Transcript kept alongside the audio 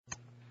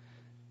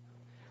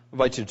I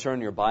invite you to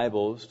turn your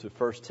Bibles to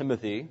 1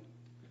 Timothy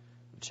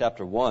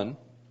chapter 1.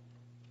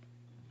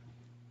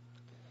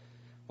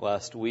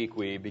 Last week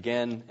we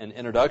began an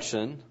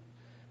introduction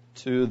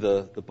to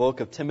the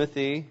book of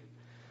Timothy,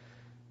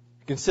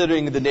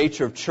 considering the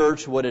nature of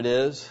church, what it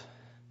is,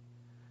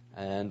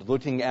 and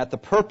looking at the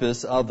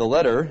purpose of the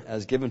letter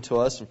as given to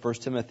us in 1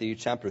 Timothy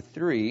chapter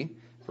 3,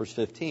 verse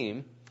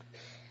 15.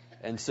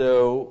 And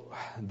so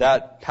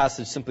that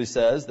passage simply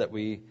says that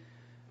we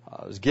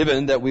was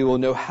given that we will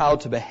know how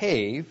to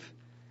behave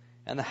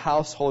in the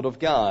household of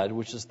God,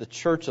 which is the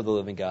church of the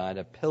living God,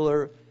 a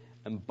pillar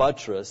and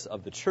buttress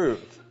of the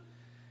truth.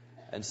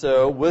 And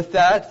so with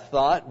that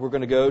thought, we're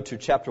going to go to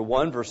chapter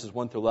 1, verses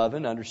 1 through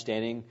 11,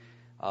 understanding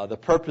the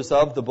purpose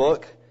of the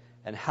book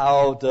and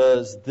how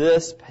does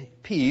this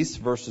piece,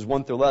 verses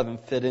 1 through 11,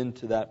 fit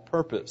into that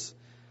purpose.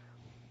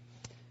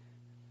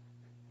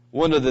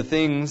 One of the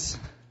things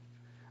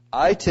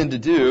I tend to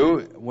do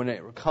when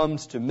it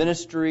comes to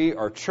ministry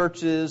or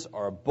churches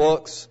or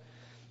books,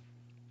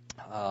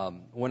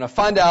 when I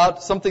find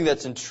out something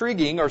that's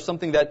intriguing or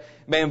something that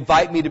may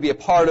invite me to be a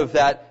part of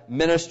that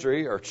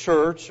ministry or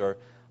church, or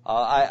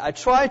I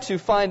try to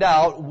find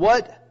out,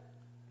 what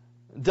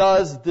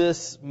does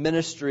this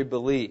ministry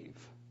believe?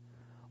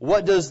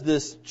 What does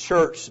this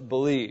church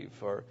believe,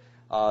 or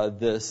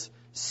this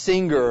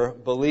singer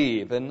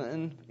believe?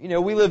 And you know,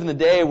 we live in a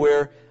day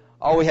where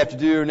all we have to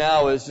do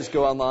now is just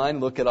go online,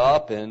 look it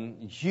up,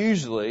 and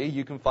usually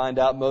you can find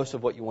out most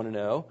of what you want to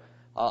know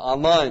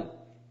online.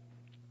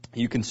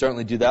 You can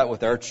certainly do that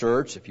with our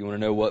church. If you want to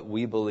know what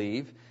we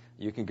believe,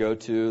 you can go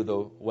to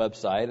the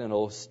website and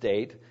it'll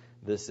state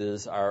this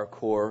is our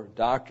core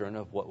doctrine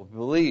of what we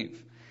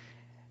believe.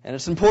 And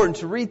it's important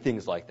to read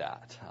things like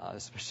that,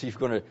 especially if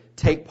you're going to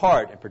take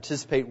part and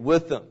participate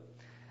with them.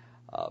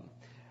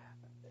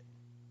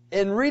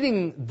 In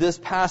reading this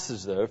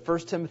passage, though, 1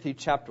 Timothy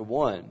chapter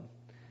 1,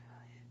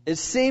 it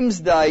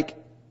seems like,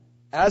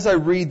 as I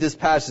read this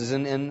passage,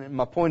 and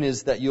my point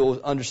is that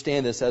you'll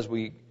understand this as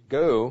we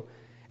go,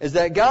 is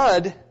that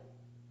God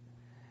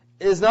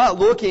is not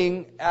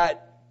looking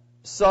at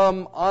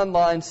some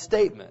online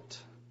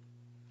statement.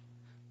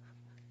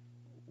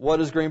 What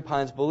does Green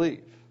Pines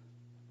believe?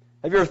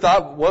 Have you ever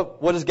thought,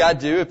 what does God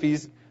do if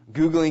He's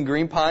Googling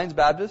Green Pines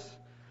Baptist?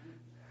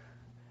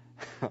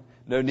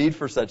 No need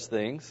for such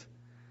things.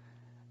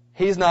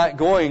 He's not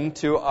going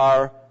to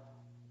our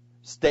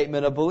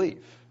statement of belief.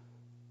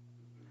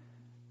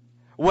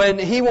 When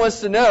He wants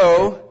to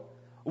know,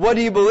 what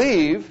do you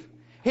believe?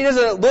 He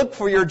doesn't look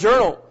for your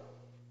journal.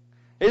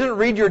 He doesn't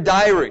read your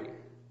diary.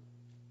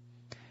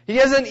 He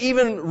doesn't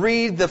even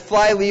read the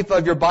flyleaf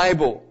of your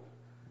Bible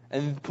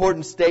and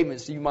important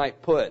statements you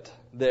might put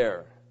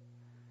there.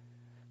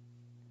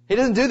 He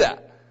doesn't do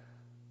that.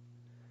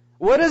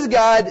 What does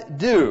God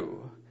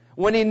do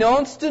when He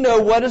wants to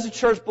know what does the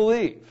church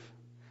believe?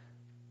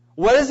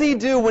 What does He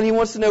do when He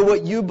wants to know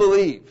what you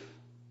believe?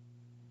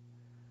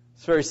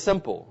 It's very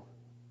simple.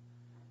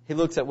 He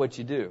looks at what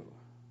you do.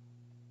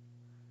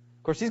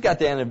 Of course, He's got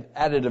the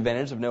added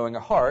advantage of knowing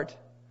our heart,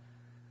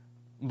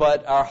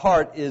 but our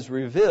heart is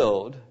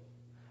revealed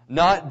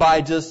not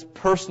by just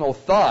personal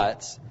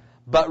thoughts,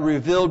 but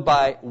revealed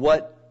by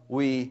what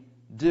we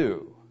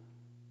do.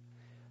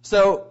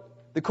 So,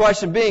 the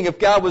question being, if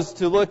God was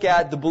to look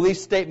at the belief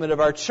statement of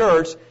our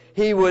church,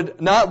 He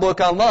would not look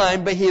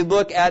online, but He'd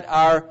look at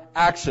our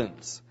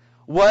actions.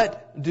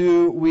 What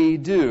do we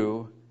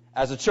do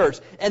as a church?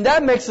 And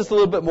that makes us a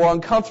little bit more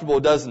uncomfortable,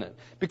 doesn't it?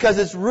 Because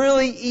it's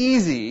really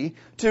easy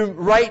to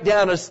write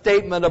down a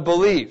statement of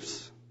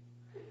beliefs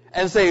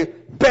and say,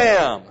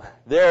 bam,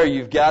 there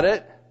you've got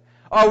it.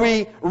 Or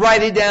we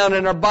write it down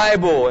in our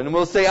Bible and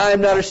we'll say, I am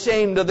not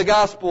ashamed of the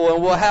gospel,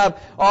 and we'll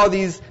have all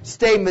these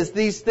statements,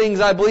 these things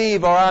I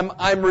believe, or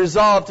I'm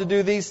resolved to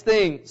do these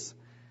things.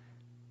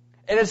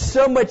 And it's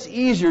so much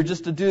easier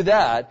just to do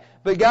that,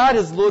 but God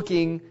is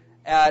looking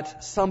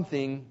at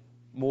something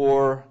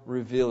more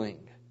revealing.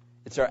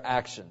 It's our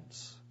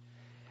actions.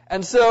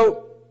 And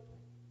so,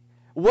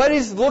 what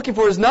He's looking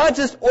for is not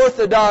just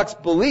orthodox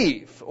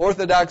belief.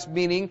 Orthodox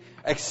meaning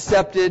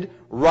accepted,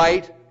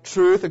 right,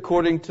 truth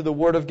according to the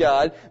Word of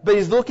God. But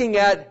He's looking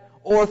at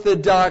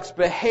orthodox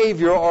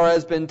behavior, or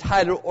has been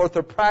titled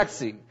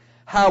orthopraxy.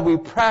 How we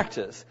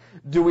practice.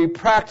 Do we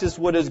practice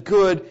what is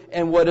good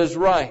and what is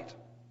right?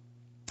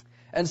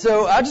 And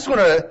so, I just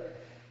want to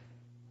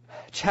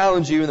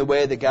challenge you in the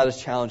way that God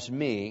has challenged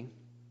me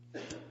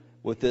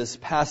with this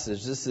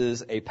passage. This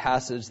is a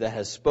passage that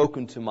has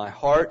spoken to my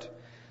heart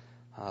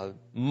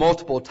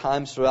multiple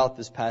times throughout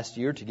this past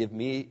year to give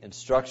me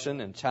instruction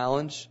and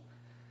challenge.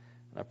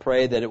 And I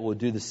pray that it will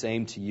do the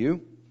same to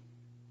you.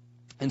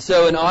 And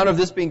so, in honor of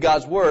this being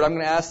God's Word, I'm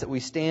going to ask that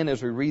we stand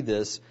as we read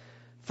this.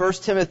 1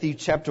 Timothy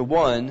chapter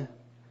 1,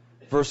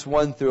 verse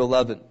 1 through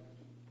 11.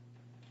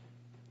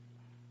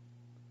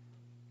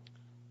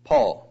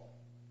 Paul,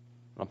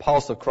 an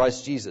apostle of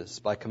Christ Jesus,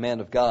 by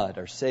command of God,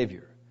 our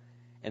Savior,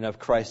 and of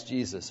Christ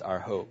Jesus, our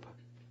hope.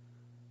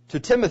 To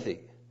Timothy,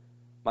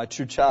 my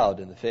true child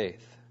in the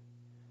faith,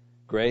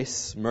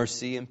 grace,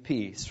 mercy, and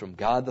peace from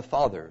God the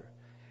Father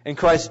and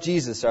Christ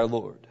Jesus our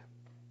Lord.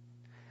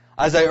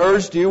 As I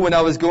urged you when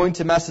I was going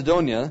to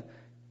Macedonia,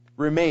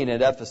 remain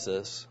at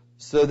Ephesus,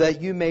 so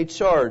that you may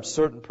charge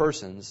certain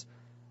persons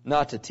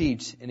not to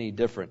teach any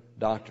different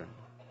doctrine,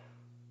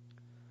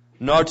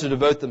 nor to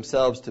devote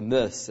themselves to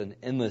myths and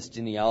endless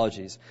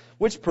genealogies,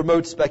 which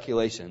promote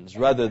speculations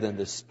rather than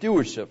the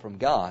stewardship from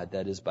God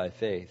that is by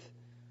faith.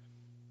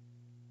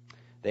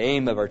 The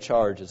aim of our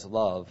charge is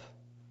love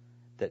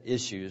that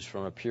issues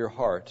from a pure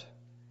heart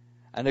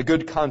and a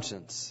good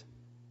conscience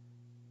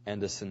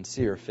and a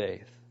sincere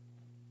faith.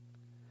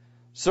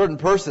 Certain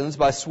persons,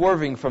 by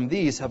swerving from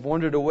these, have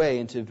wandered away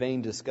into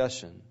vain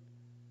discussion,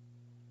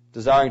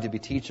 desiring to be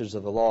teachers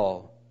of the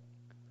law,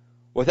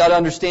 without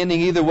understanding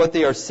either what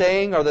they are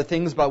saying or the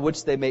things by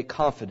which they make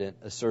confident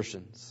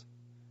assertions.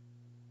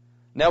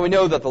 Now we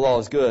know that the law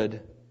is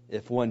good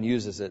if one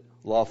uses it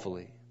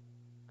lawfully.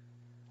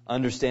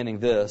 Understanding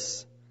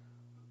this,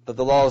 that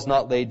the law is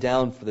not laid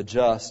down for the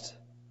just,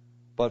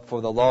 but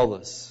for the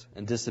lawless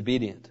and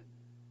disobedient,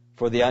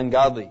 for the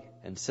ungodly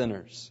and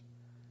sinners,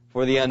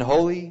 for the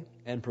unholy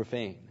and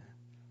profane,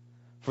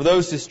 for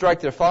those who strike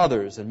their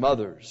fathers and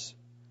mothers,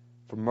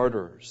 for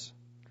murderers,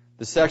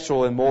 the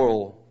sexual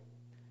immoral,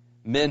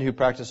 men who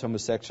practice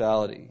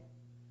homosexuality,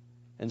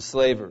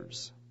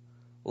 enslavers,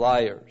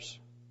 liars,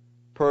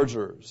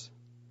 perjurers,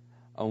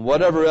 and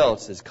whatever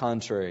else is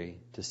contrary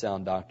to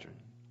sound doctrine,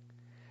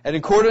 in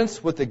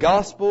accordance with the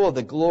gospel of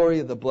the glory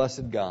of the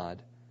blessed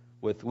God,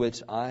 with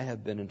which I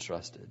have been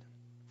entrusted.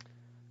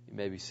 You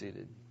may be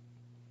seated.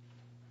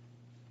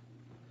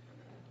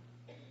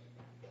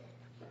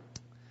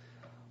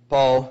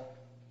 Paul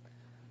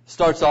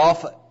starts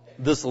off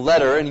this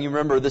letter, and you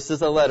remember this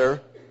is a letter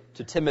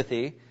to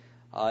Timothy,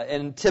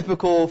 in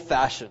typical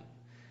fashion.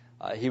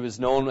 He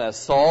was known as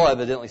Saul.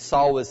 Evidently,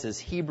 Saul was his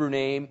Hebrew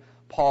name.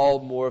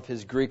 Paul, more of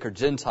his Greek or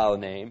Gentile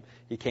name.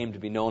 He came to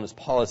be known as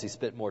Paul as he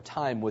spent more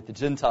time with the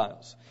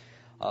Gentiles.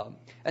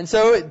 And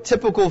so, in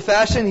typical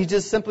fashion, he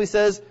just simply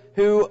says,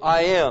 who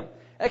I am.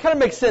 And it kind of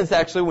makes sense,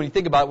 actually, when you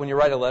think about it, when you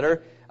write a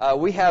letter.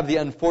 We have the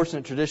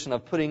unfortunate tradition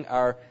of putting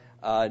our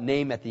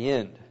name at the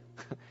end.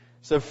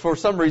 So for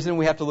some reason,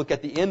 we have to look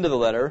at the end of the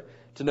letter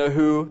to know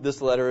who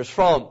this letter is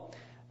from.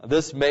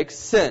 This makes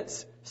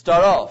sense.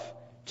 Start off,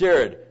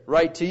 Jared,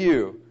 write to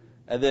you,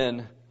 and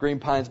then Green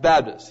Pines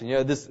Baptist. You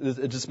know, this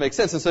it just makes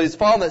sense. And so he's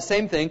following that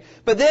same thing.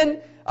 But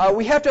then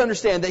we have to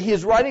understand that he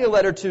is writing a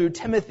letter to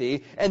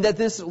Timothy, and that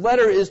this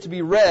letter is to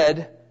be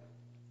read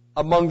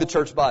among the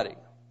church body.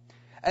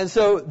 And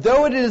so,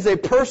 though it is a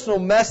personal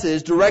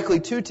message directly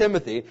to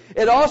Timothy,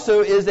 it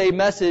also is a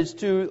message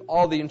to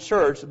all the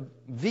church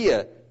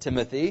via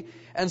Timothy.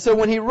 And so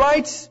when he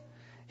writes,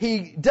 he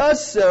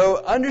does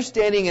so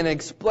understanding and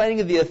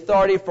explaining the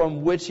authority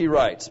from which he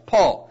writes.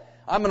 Paul,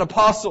 I'm an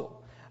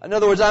apostle. In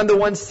other words, I'm the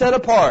one set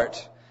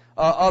apart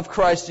of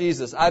Christ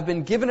Jesus. I've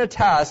been given a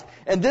task,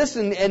 and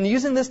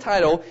using this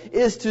title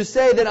is to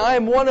say that I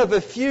am one of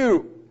a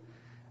few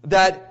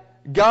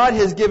that God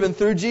has given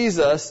through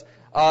Jesus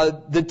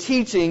the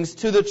teachings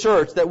to the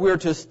church, that we're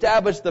to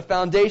establish the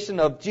foundation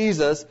of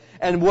Jesus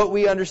and what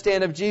we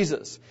understand of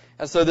Jesus.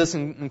 And so this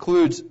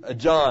includes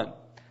John,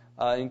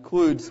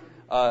 includes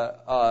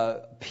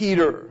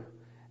Peter,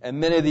 and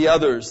many of the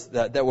others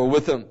that were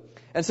with him.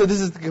 And so this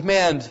is the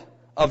command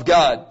of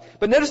God.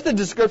 But notice the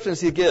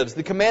descriptions he gives.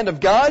 The command of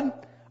God,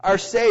 our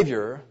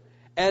Savior,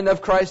 and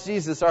of Christ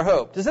Jesus, our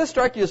hope. Does that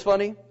strike you as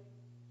funny?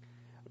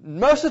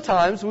 Most of the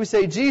times we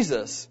say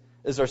Jesus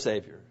is our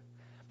Savior.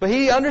 But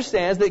he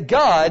understands that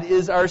God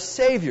is our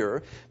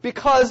Savior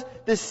because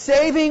the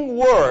saving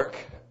work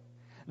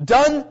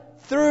done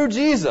through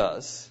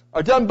Jesus,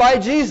 or done by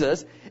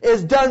Jesus,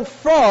 is done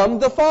from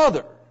the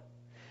Father.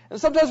 And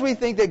sometimes we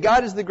think that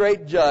God is the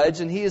great judge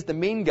and He is the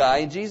mean guy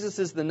and Jesus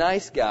is the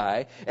nice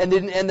guy, and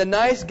the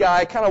nice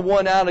guy kind of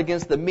won out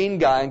against the mean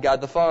guy and God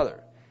the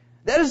Father.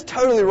 That is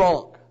totally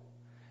wrong.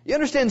 You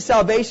understand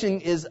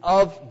salvation is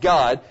of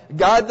God,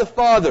 God the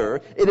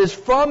Father. It is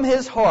from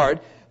His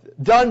heart,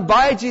 done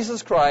by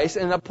Jesus Christ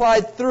and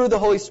applied through the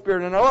Holy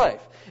Spirit in our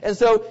life. And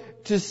so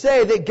to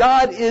say that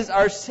God is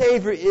our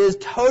Savior is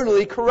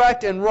totally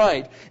correct and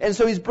right. And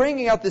so he's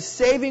bringing out the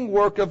saving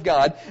work of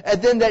God,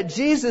 and then that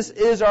Jesus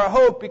is our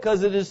hope,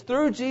 because it is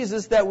through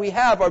Jesus that we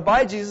have, or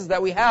by Jesus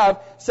that we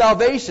have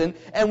salvation,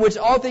 and which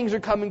all things are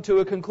coming to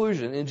a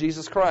conclusion in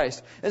Jesus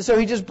Christ. And so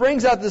he just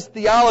brings out this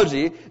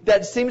theology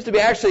that seems to be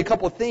actually a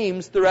couple of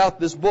themes throughout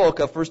this book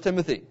of 1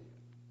 Timothy.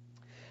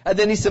 And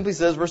then he simply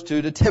says, verse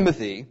 2, to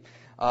Timothy,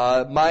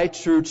 my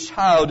true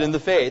child in the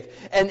faith.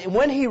 And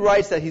when he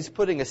writes that, he's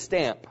putting a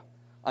stamp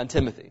on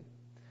Timothy.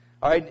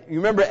 All right, you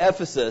remember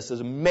Ephesus is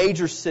a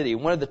major city,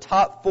 one of the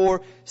top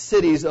 4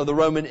 cities of the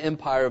Roman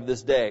Empire of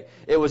this day.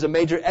 It was a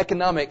major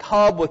economic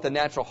hub with a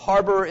natural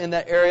harbor in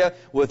that area,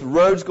 with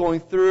roads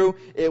going through.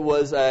 It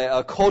was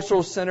a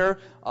cultural center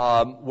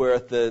where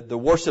the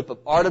worship of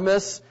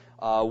Artemis,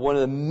 one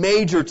of the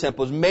major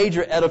temples,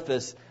 major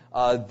edifice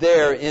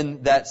there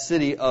in that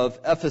city of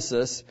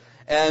Ephesus.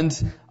 And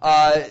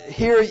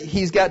here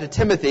he's got to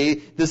Timothy,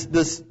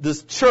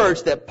 this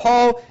church that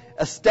Paul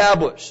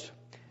established.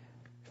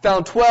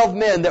 Found 12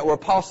 men that were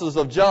apostles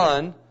of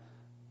John,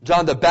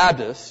 John the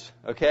Baptist,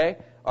 okay?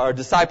 Or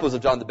disciples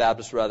of John the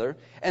Baptist, rather.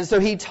 And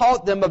so he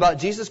taught them about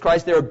Jesus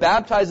Christ. They were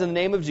baptized in the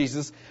name of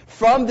Jesus.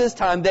 From this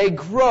time, they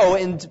grow,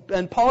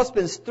 and Paul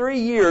spends 3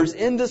 years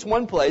in this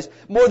one place,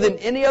 more than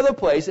any other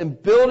place, in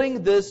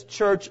building this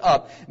church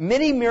up.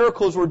 Many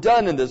miracles were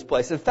done in this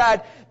place. In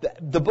fact,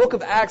 the book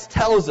of Acts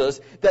tells us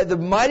that the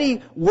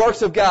mighty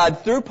works of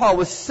God through Paul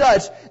was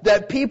such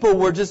that people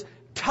were just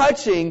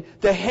touching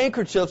the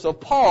handkerchiefs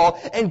of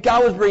Paul, and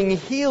God was bringing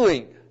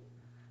healing.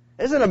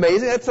 Isn't it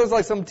amazing? That sounds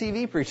like some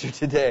TV preacher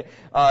today.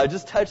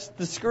 Just touch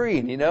the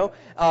screen, you know.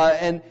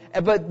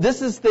 But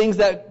this is things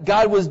that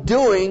God was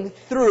doing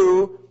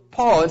through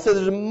Paul. And so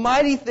there's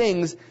mighty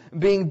things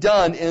being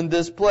done in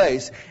this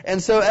place.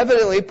 And so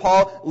evidently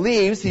Paul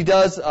leaves. He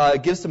does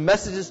give some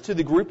messages to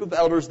the group of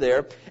elders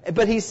there.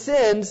 But he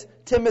sends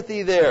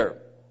Timothy there.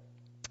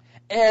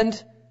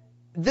 And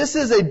this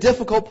is a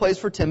difficult place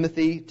for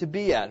Timothy to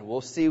be at.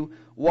 We'll see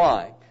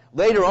why.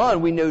 Later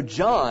on, we know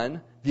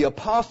John, the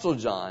Apostle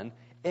John,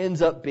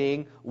 ends up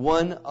being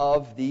one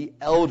of the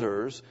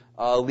elders,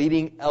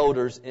 leading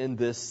elders in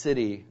this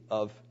city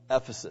of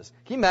Ephesus.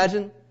 Can you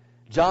imagine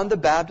John the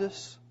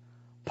Baptist,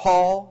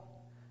 Paul,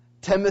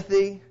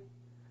 Timothy,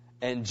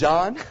 and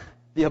John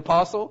the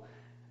Apostle?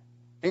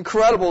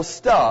 Incredible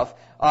stuff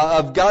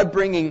of God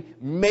bringing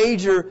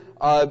major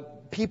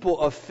people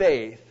of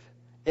faith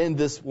in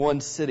this one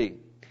city.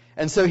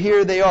 And so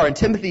here they are. And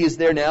Timothy is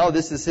there now.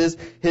 This is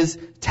his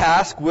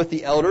task with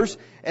the elders.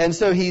 And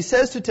so he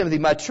says to Timothy,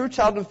 my true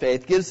child in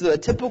faith, gives the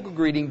typical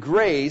greeting,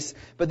 grace,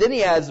 but then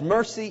he adds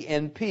mercy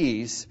and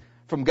peace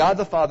from God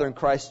the Father and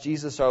Christ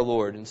Jesus our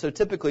Lord. And so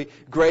typically,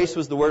 grace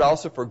was the word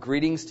also for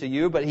greetings to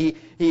you, but he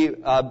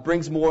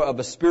brings more of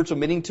a spiritual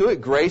meaning to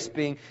it. Grace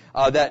being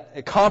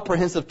that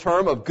comprehensive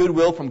term of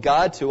goodwill from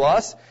God to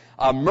us.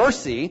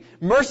 Mercy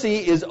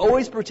is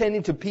always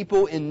pertaining to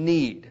people in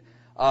need.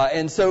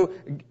 And so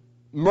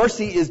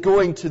mercy is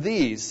going to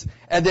these.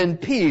 And then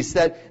peace,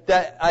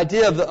 that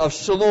idea of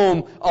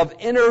shalom, of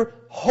inner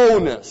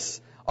wholeness,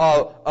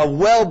 of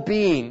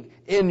well-being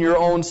in your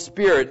own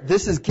spirit.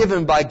 This is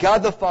given by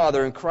God the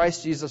Father and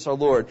Christ Jesus our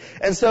Lord.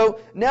 And so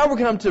now we're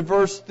going to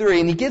verse 3,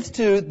 and he gets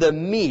to the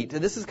meat.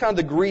 And this is kind of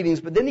the greetings,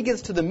 but then he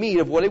gets to the meat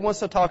of what he wants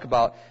to talk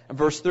about in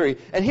verse 3.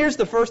 And here's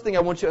the first thing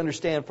I want you to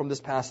understand from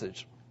this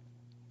passage.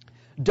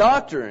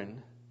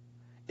 Doctrine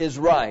is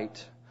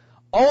right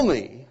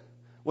only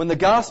when the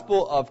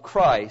gospel of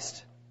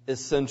Christ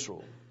is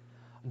central.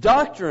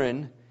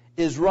 Doctrine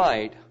is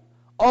right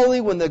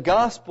only when the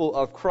gospel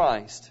of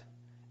Christ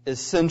is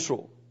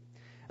central.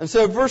 And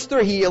so verse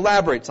 3, he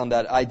elaborates on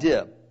that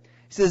idea.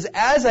 He says,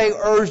 as I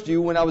urged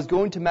you when I was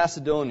going to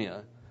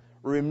Macedonia,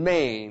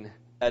 remain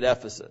at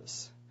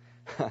Ephesus.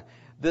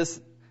 This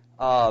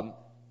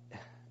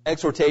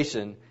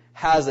exhortation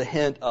has a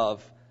hint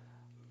of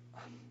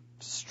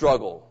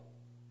struggle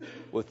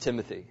with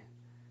Timothy.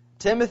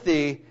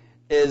 Timothy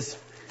is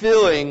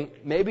feeling,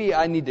 maybe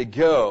I need to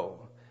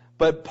go.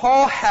 But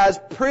Paul has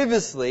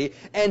previously,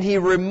 and he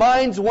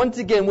reminds once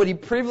again what he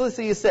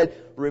previously has said,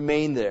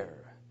 remain there.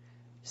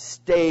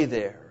 Stay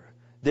there.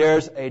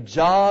 There's a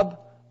job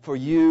for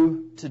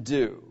you to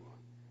do.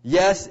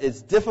 Yes,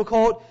 it's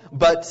difficult,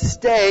 but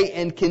stay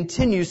and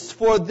continue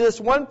for this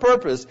one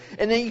purpose.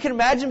 And then you can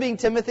imagine being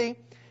Timothy.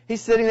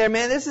 He's sitting there,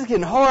 man, this is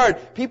getting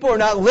hard. People are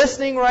not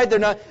listening, right? They're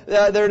not.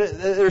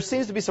 There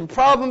seems to be some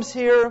problems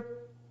here.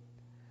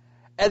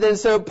 And then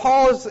so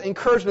Paul's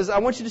encouragement is, I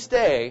want you to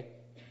stay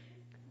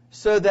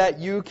so that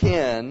you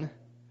can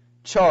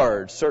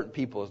charge certain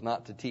people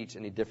not to teach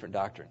any different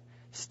doctrine.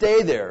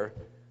 Stay there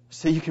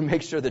so you can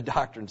make sure the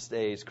doctrine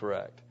stays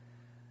correct.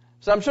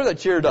 So I'm sure that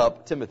cheered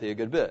up Timothy a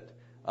good bit.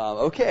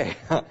 Okay,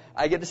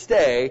 I get to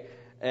stay,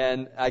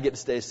 and I get to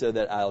stay so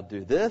that I'll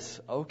do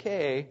this.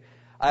 Okay.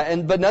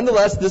 But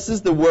nonetheless, this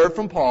is the word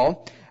from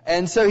Paul.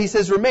 And so he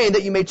says, remain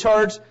that you may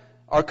charge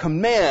or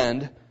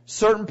command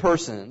certain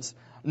persons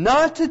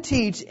not to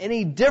teach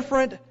any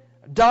different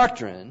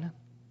doctrine,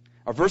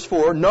 or verse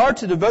 4, nor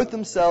to devote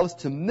themselves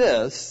to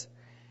myths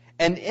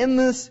and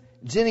endless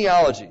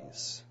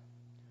genealogies,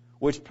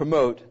 which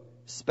promote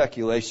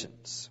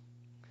speculations.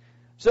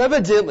 So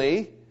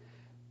evidently,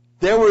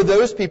 there were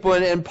those people,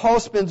 and Paul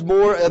spends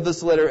more of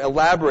this letter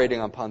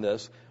elaborating upon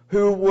this,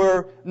 who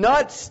were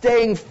not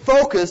staying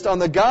focused on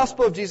the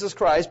gospel of Jesus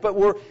Christ, but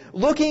were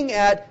looking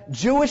at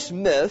Jewish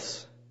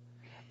myths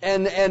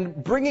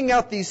and bringing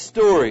out these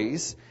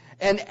stories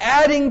and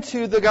adding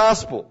to the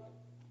gospel.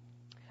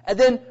 And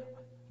then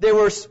they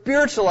were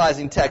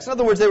spiritualizing texts. In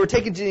other words, they were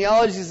taking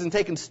genealogies and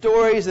taking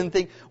stories and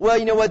think, well,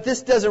 you know what,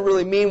 this doesn't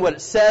really mean what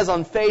it says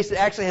on face. It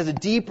actually has a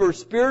deeper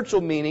spiritual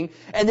meaning.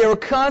 And they were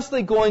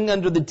constantly going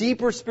under the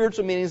deeper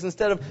spiritual meanings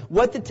instead of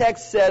what the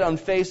text said on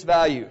face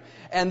value.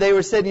 And they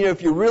were saying, you know,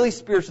 if you're really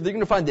spiritual, you're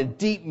going to find the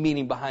deep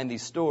meaning behind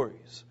these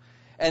stories.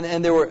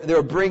 And they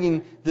were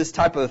bringing this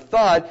type of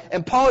thought.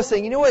 And Paul is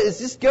saying, you know what, it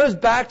just goes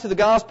back to the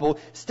gospel.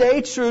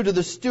 Stay true to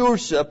the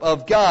stewardship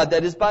of God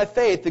that is by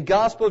faith, the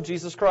gospel of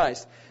Jesus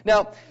Christ.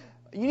 Now,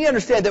 you need to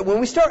understand that when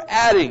we start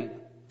adding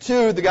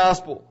to the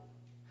gospel,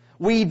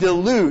 we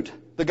dilute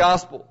the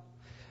gospel.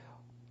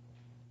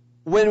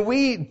 when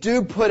we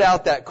do put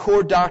out that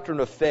core doctrine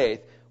of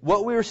faith,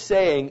 what we're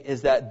saying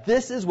is that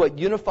this is what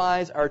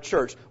unifies our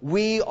church.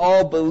 We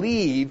all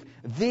believe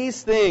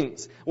these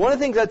things. One of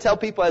the things I tell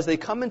people as they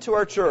come into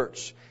our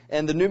church,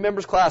 and the new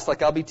members class,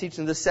 like I'll be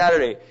teaching this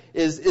Saturday,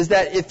 is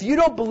that if you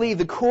don't believe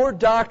the core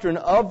doctrine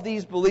of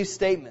these belief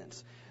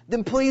statements,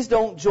 then please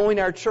don't join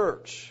our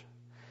church.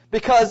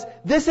 Because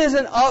this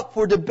isn't up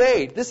for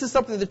debate. This is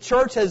something the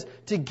church has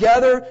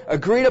together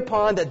agreed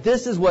upon, that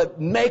this is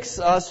what makes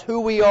us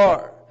who we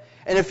are.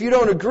 And if you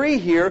don't agree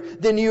here,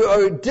 then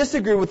you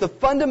disagree with the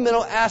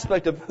fundamental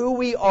aspect of who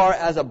we are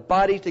as a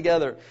body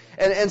together.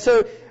 And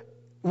so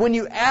when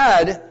you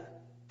add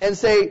and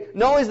say,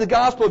 not only is the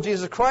gospel of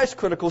Jesus Christ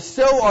critical,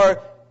 so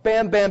are,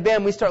 bam, bam,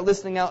 bam, we start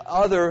listing out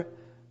other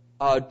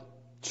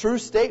true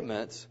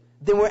statements,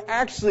 then we're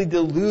actually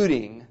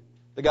diluting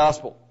the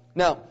gospel.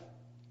 Now,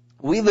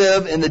 we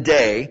live in the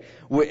day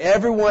where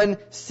everyone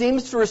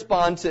seems to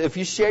respond to, if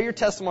you share your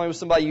testimony with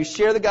somebody, you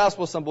share the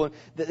gospel with someone,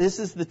 that this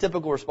is the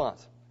typical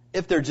response.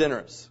 If they're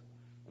generous,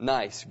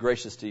 nice,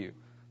 gracious to you.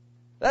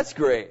 That's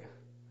great.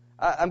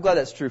 I'm glad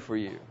that's true for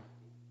you.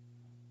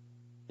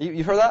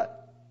 You've heard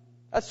that?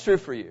 That's true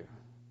for you.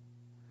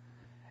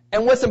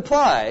 And what's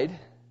implied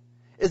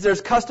is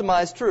there's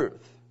customized truth.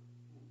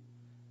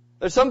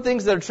 There's some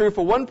things that are true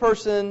for one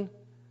person,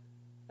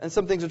 and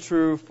some things are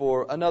true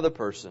for another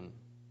person.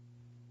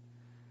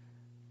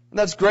 And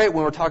that's great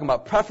when we're talking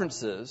about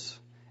preferences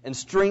and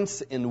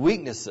strengths and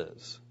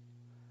weaknesses.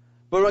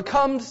 But when it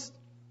comes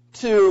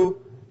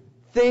to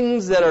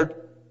things that are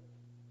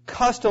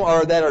custom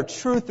or that are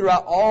true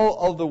throughout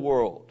all of the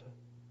world,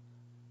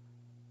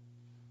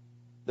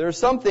 there are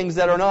some things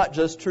that are not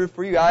just true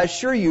for you. I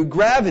assure you,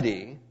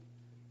 gravity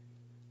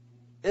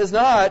is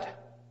not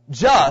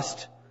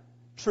just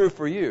true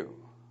for you.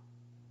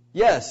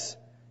 Yes,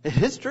 it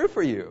is true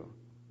for you,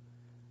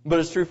 but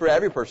it's true for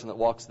every person that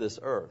walks this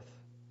earth.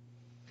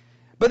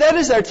 But that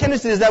is our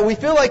tendency, is that we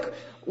feel like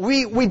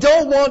we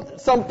don't want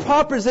some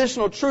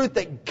propositional truth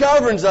that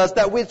governs us,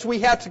 that which we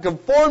have to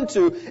conform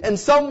to in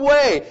some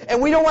way.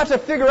 And we don't want to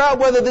figure out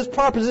whether this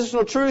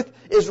propositional truth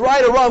is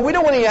right or wrong. We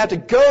don't want to have to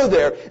go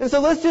there. And so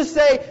let's just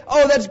say,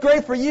 oh, that's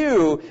great for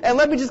you, and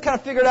let me just kind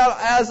of figure it out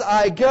as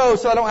I go,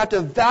 so I don't have to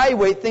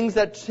evaluate things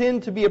that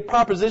tend to be a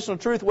propositional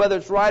truth, whether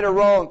it's right or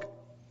wrong.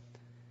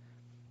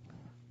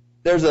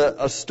 There's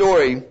a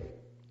story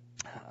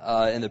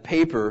in the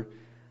paper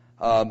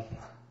a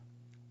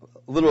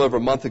little over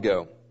a month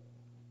ago.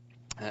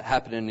 It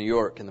happened in New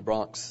York in the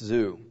Bronx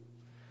Zoo.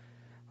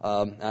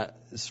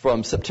 It's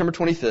from September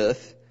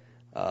 25th.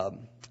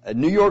 A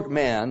New York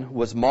man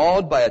was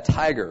mauled by a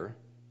tiger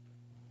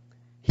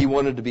he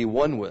wanted to be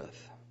one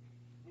with.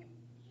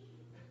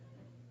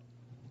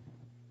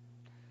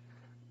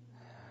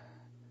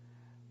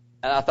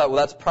 And I thought, well,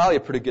 that's probably a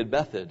pretty good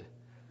method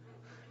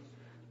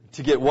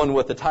to get one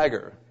with a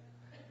tiger.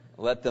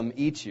 Let them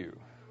eat you.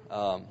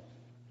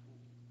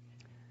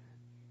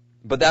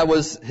 But that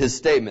was his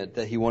statement,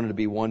 that he wanted to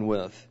be one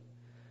with.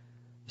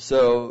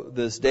 So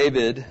this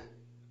David,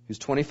 who's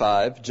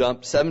 25,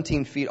 jumped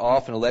 17 feet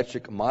off an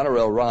electric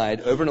monorail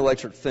ride over an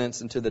electric fence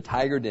into the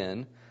tiger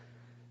den,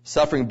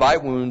 suffering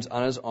bite wounds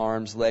on his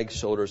arms, legs,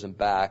 shoulders, and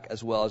back,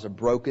 as well as a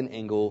broken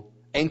ankle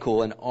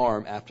and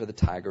arm after the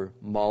tiger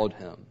mauled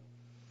him.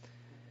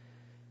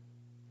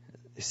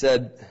 He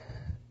said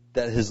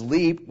that his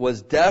leap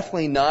was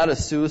definitely not a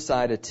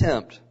suicide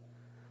attempt,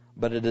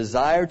 but a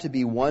desire to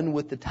be one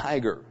with the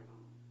tiger,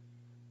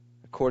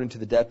 according to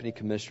the Deputy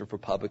Commissioner for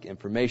Public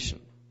Information.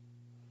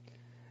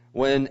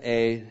 When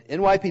a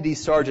NYPD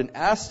sergeant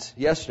asked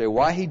yesterday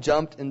why he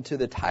jumped into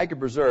the tiger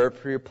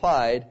preserve, he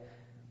replied,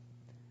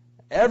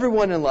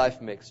 "Everyone in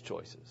life makes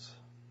choices."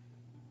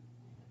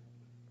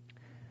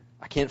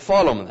 I can't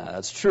follow him on that.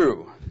 That's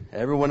true.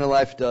 Everyone in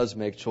life does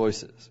make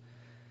choices.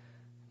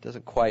 It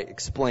doesn't quite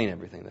explain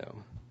everything,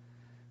 though.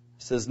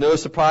 It says, no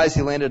surprise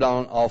he landed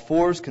on all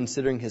fours,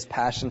 considering his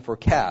passion for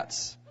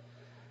cats.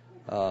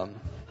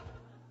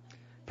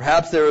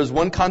 Perhaps there was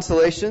one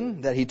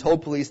consolation, that he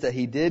told police that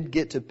he did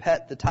get to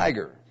pet the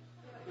tiger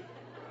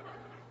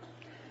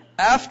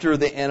after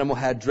the animal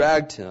had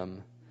dragged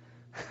him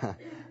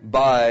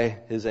by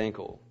his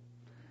ankle.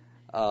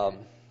 I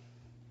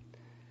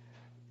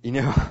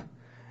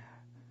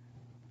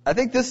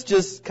think this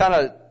just kind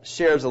of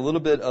shares a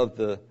little bit of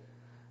the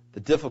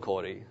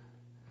difficulty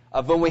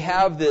of when we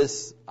have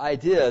this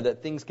idea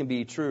that things can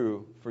be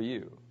true for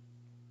you.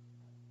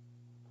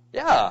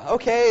 Yeah,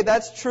 okay,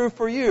 that's true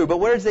for you, but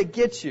where does it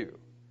get you?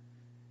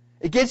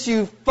 It gets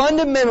you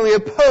fundamentally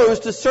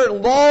opposed to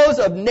certain laws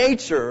of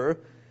nature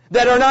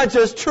that are not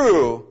just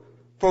true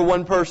for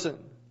one person.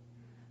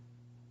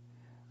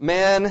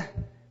 Man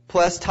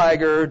plus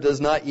tiger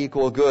does not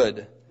equal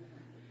good.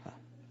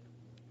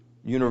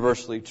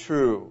 Universally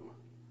true.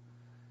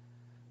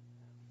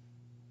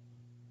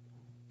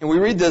 And we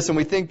read this and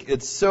we think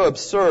it's so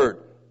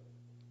absurd.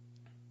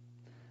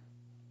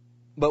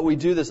 But we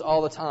do this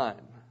all the time.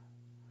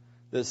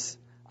 This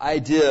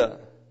idea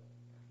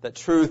that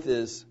truth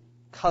is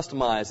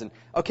customized. And,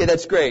 okay,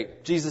 that's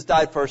great. Jesus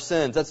died for our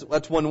sins.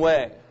 That's one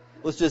way.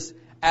 Let's just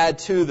add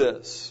to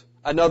this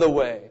another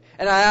way.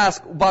 And I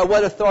ask, by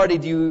what authority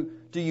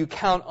do you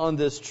count on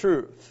this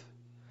truth?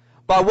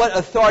 By what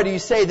authority do you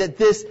say that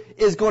this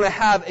is going to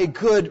have a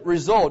good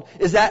result?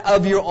 Is that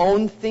of your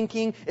own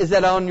thinking? Is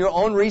that on your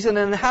own reason?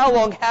 And how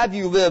long have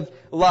you lived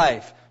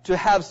life to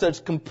have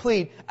such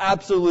complete,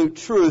 absolute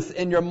truth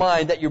in your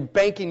mind that you're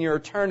banking your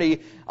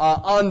eternity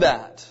on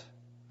that?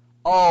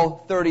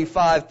 All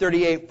 35,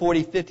 38,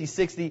 40, 50,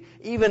 60,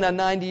 even a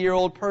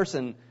 90-year-old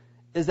person.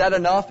 Is that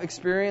enough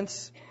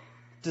experience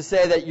to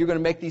say that you're going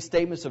to make these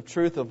statements of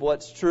truth of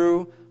what's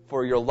true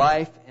for your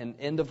life and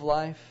end of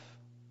life?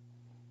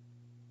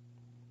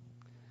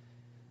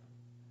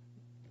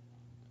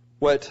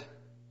 What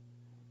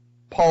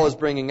Paul is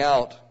bringing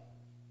out,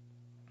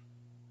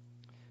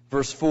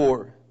 verse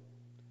 4,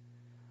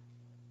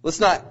 let's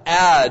not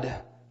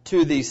add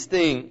to these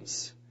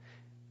things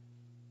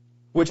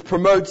which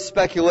promote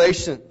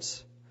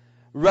speculations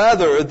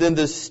rather than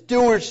the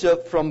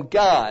stewardship from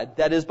God,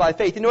 that is by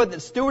faith. You know what? The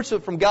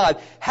stewardship from God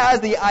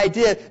has the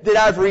idea that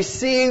I've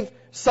received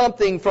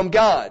something from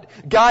God.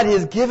 God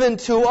has given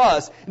to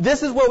us.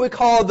 This is what we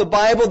call the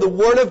Bible, the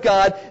Word of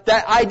God.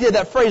 That idea,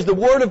 that phrase, the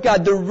Word of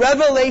God, the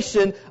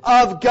revelation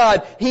of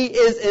God. He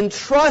is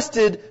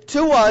entrusted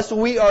to us.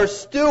 We are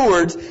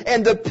stewards.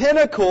 And the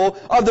pinnacle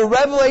of the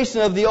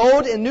revelation of the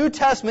Old and New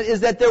Testament is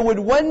that there would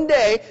one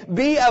day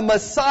be a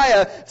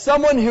Messiah,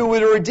 someone who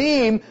would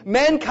redeem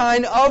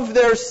mankind of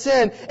their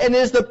sin. And it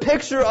is the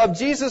picture of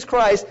Jesus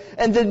Christ,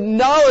 and the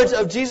knowledge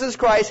of Jesus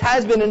Christ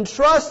has been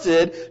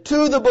entrusted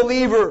to the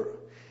believer.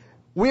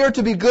 We are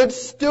to be good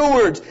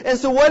stewards. And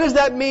so what does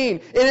that mean?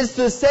 It is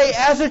to say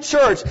as a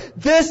church,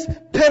 this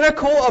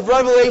pinnacle of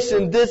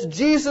revelation, this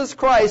Jesus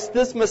Christ,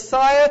 this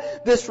Messiah,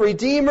 this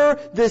Redeemer,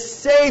 this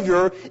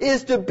Savior,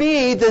 is to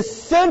be the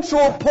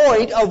central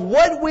point of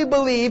what we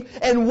believe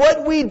and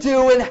what we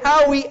do and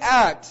how we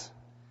act.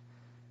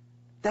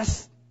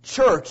 That's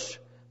church,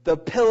 the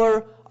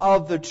pillar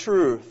of the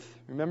truth.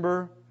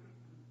 Remember?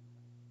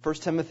 1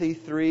 Timothy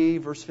 3,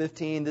 verse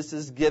 15, this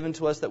is given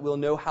to us that we'll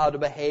know how to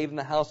behave in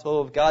the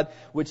household of God,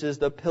 which is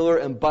the pillar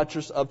and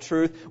buttress of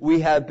truth. We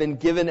have been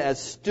given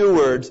as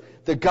stewards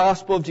the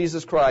gospel of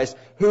Jesus Christ,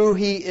 who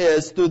He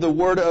is through the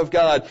Word of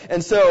God.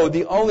 And so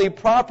the only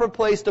proper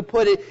place to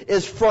put it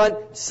is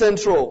front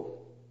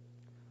central.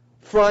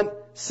 Front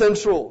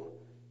central.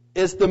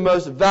 It's the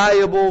most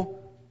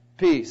valuable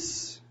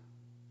piece.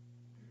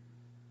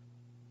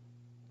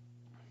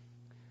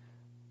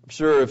 I'm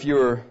sure if you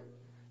were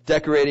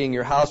decorating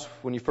your house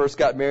when you first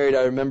got married,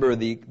 I remember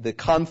the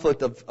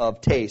conflict of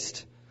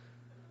taste.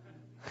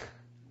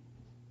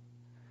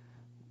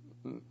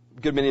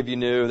 Good many of you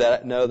know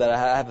that I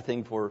have a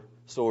thing for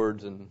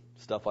swords and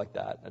stuff like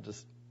that.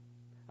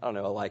 I don't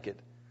know, I like it.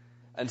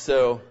 And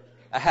so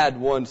I had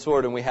one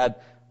sword, and we had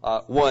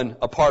one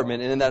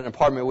apartment, and in that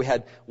apartment we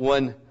had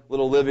one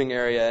little living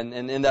area,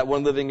 and in that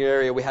one living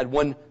area we had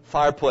one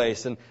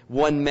fireplace and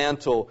one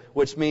mantle,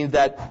 which means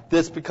that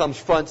this becomes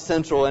front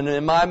central, and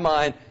in my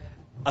mind,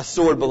 a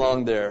sword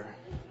belonged there.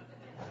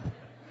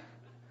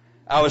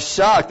 I was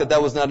shocked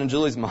that was not in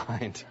Julie's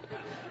mind.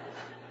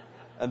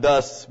 And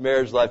thus,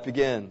 marriage life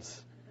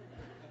begins.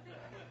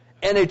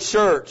 In a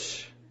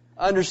church,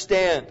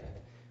 understand,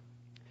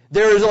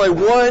 there is only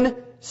one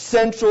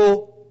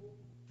central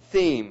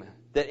theme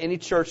that any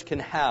church can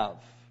have.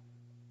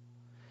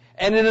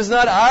 And it is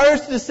not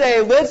ours to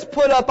say, let's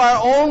put up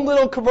our own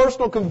little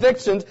commercial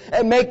convictions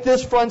and make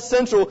this front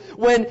central.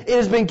 When it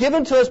has been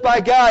given to us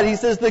by God, He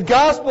says the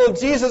gospel of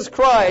Jesus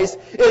Christ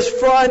is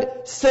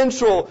front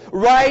central.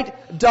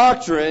 Right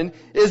doctrine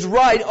is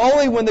right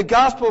only when the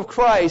gospel of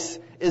Christ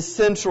is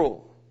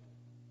central.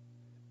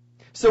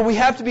 So we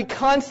have to be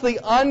constantly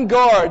on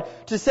guard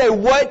to say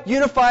what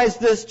unifies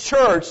this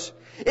church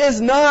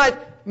is not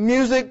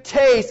music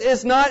taste.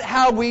 It's not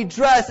how we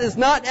dress. It's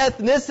not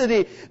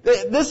ethnicity.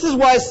 This is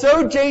why it's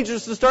so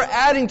dangerous to start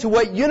adding to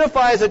what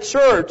unifies a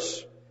church.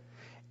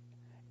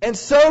 And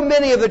so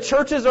many of the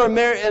churches in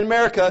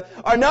America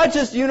are not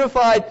just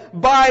unified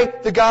by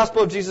the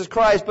gospel of Jesus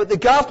Christ, but the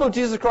gospel of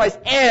Jesus Christ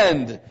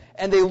and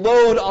they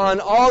load on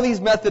all these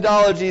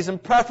methodologies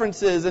and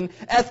preferences and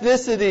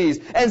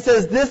ethnicities and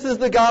says this is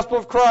the gospel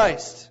of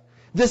Christ.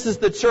 This is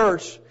the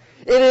church.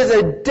 It is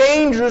a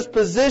dangerous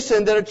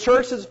position that a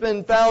church has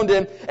been found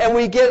in, and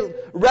we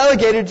get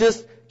relegated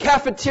just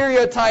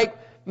cafeteria-type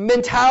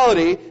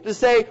mentality to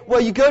say, well,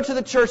 you go to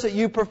the church that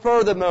you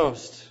prefer the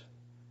most.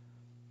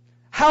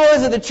 How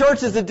is it the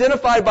church is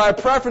identified by a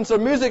preference or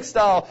music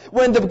style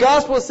when the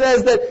gospel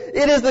says that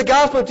it is the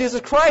gospel of Jesus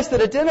Christ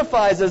that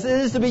identifies us? It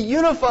is to be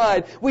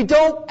unified. We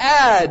don't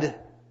add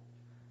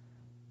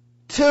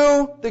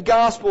to the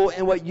gospel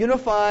and what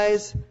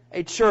unifies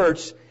a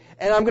church.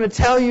 And I'm going to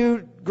tell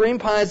you, Green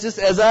Pines, just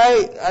as I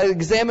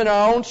examine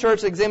our own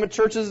church, examine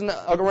churches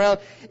around,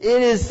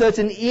 it is such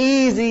an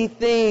easy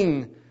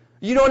thing.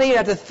 You don't even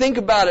have to think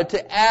about it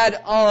to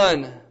add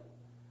on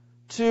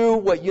to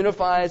what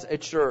unifies a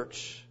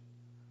church.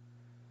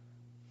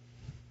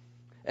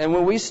 And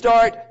when we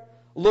start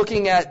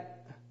looking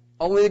at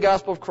only the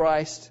gospel of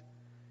Christ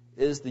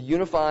is the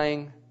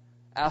unifying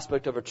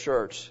aspect of a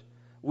church,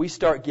 we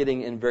start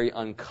getting in very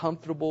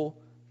uncomfortable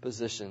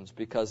positions,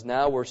 because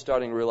now we're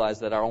starting to realize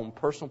that our own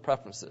personal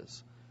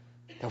preferences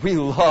that we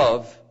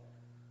love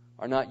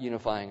are not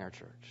unifying our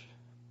church.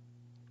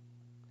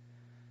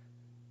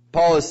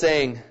 Paul is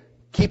saying,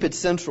 keep it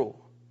central.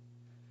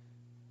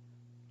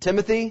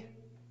 Timothy,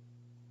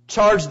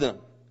 charge them.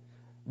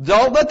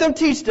 Don't let them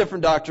teach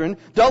different doctrine.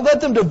 Don't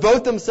let them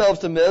devote themselves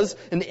to myths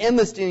and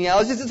endless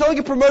genealogies. It's only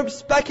going to promote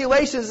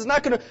speculations. It's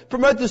not going to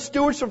promote the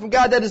stewardship from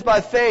God that is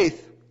by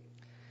faith.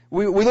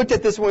 We looked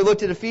at this when we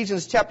looked at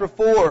Ephesians chapter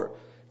 4,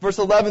 verse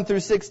 11 through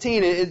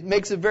 16. It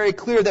makes it very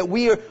clear that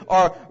we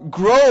are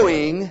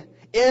growing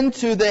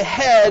into the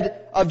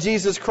head of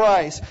Jesus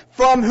Christ,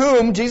 from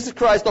whom, Jesus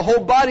Christ, the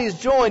whole body is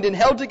joined and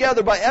held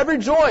together by every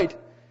joint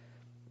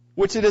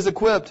which it is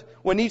equipped.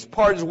 When each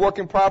part is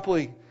working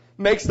properly,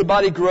 makes the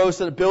body grow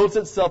so that it builds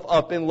itself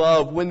up in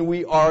love when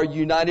we are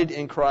united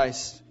in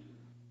Christ.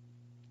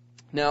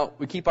 Now,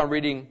 we keep on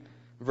reading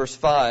verse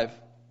 5. I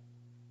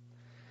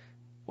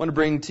want to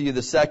bring to you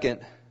the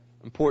second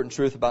important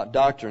truth about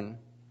doctrine.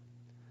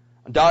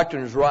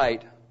 Doctrine is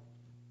right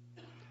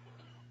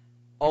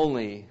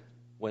only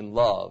when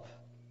love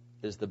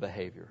is the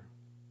behavior.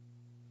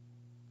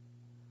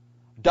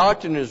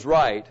 Doctrine is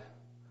right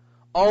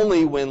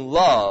only when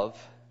love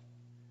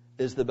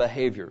is the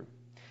behavior.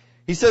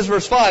 He says,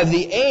 verse 5,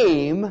 the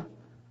aim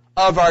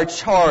of our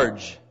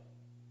charge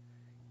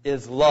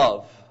is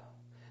love.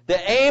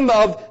 The aim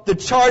of the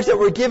charge that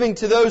we're giving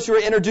to those who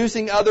are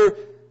introducing other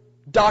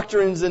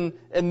doctrines and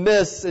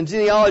myths and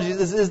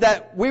genealogies is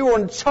that we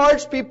want to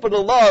charge people to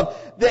love.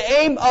 The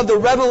aim of the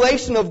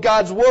revelation of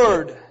God's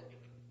Word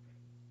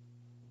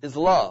is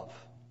love.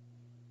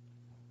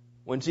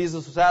 When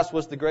Jesus was asked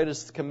what's the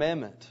greatest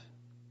commandment,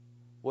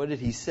 what did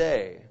He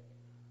say?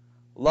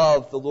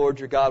 Love the Lord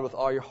your God with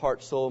all your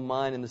heart, soul, and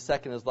mind. And the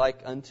second is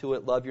like unto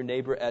it, love your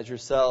neighbor as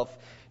yourself.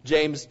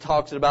 James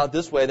talks about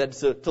this way, that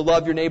to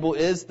love your neighbor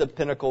is the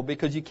pinnacle,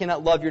 because you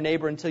cannot love your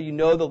neighbor until you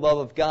know the love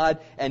of God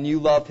and you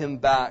love him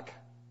back.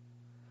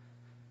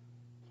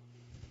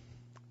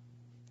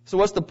 So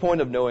what's the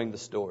point of knowing the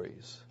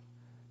stories?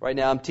 Right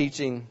now I'm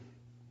teaching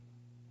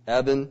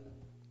Evan,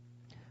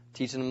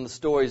 teaching him the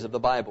stories of the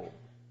Bible.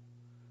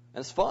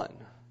 And it's fun.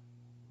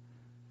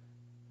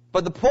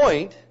 But the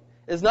point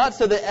is not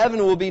so that Evan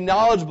will be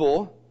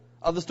knowledgeable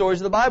of the stories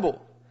of the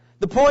Bible.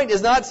 The point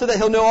is not so that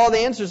he'll know all the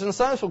answers in a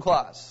Sunday school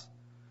class.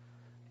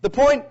 The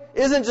point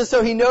isn't just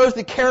so he knows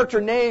the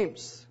character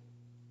names.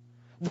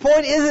 The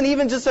point isn't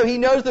even just so he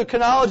knows the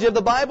chronology of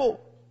the Bible.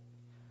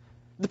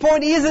 The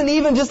point isn't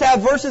even just to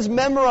have verses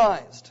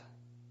memorized.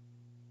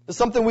 It's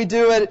something we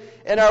do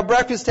at our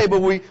breakfast table.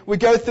 We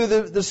go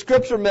through the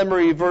scripture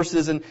memory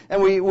verses and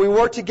we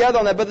work together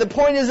on that. But the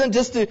point isn't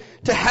just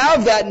to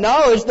have that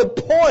knowledge. The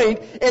point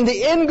and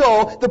the end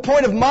goal, the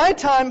point of my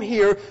time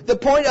here, the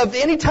point of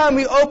any time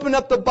we open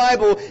up the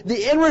Bible,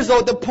 the end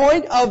result, the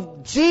point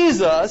of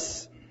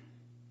Jesus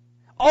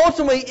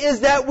ultimately is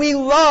that we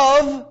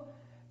love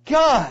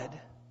God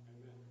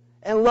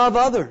and love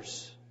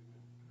others.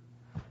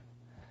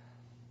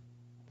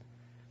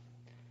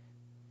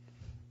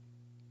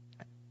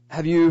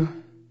 Have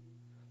you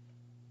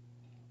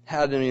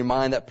had in your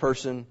mind that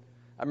person?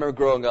 I remember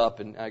growing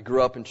up, and I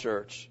grew up in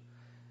church,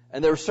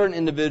 and there were certain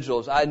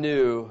individuals I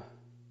knew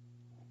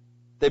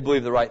they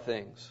believed the right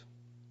things.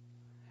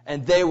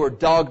 And they were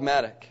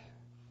dogmatic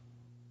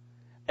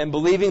and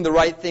believing the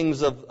right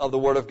things of the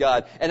Word of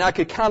God. And I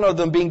could count on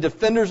them being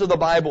defenders of the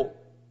Bible.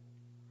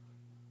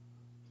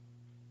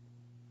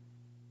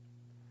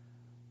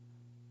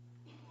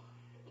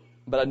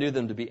 But I knew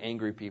them to be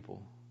angry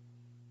people.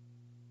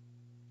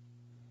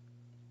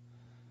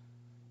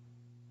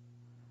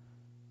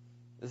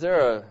 Is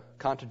there a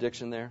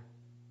contradiction there?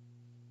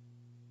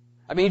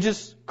 I mean, you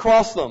just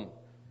cross them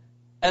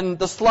in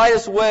the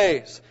slightest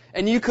ways,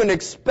 and you can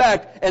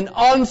expect an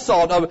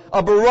onslaught,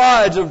 a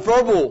barrage of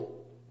verbal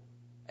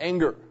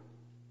anger.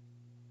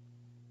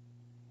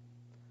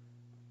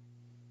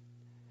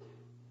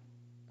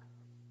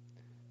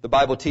 The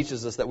Bible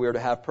teaches us that we are to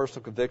have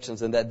personal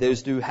convictions, and that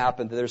those do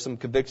happen. There's some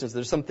convictions.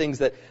 There's some things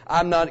that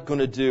I'm not going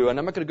to do, and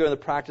I'm not going to go in the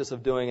practice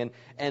of doing,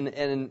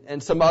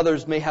 and some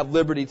others may have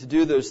liberty to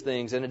do those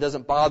things, and it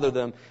doesn't bother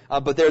them.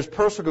 But there's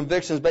personal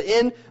convictions. But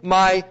in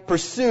my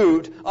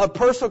pursuit of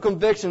personal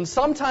convictions,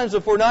 sometimes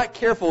if we're not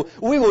careful,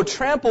 we will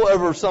trample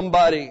over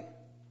somebody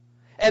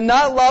and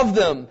not love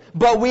them,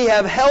 but we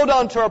have held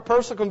on to our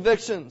personal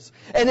convictions.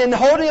 And in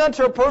holding on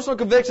to our personal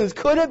convictions,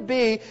 could it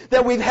be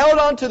that we've held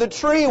on to the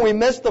tree and we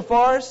missed the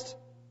forest?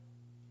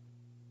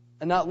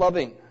 And not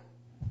loving.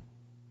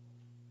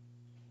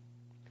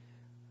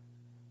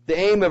 The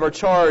aim of our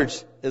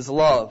charge is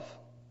love.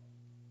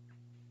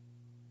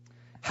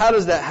 How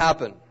does that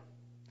happen?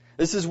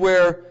 This is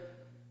where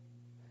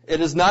it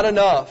is not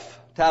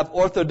enough to have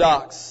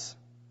orthodox.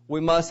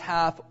 We must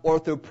have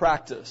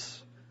orthopractice.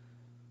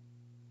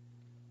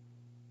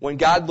 When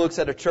God looks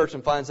at a church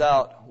and finds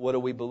out, what do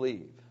we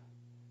believe?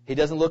 He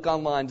doesn't look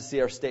online to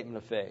see our statement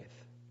of faith.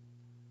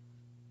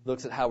 He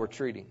looks at how we're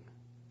treating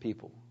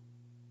people.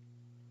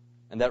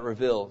 And that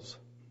reveals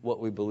what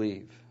we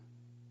believe.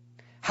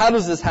 How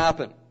does this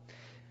happen?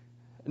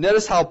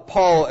 Notice how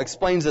Paul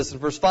explains this in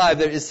verse 5,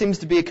 that it seems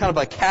to be a kind of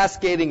a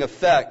cascading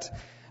effect.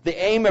 The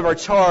aim of our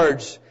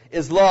charge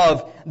is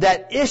love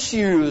that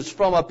issues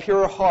from a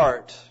pure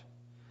heart.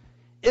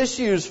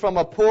 Issues from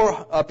a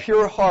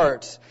pure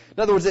heart.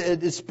 In other words,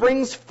 it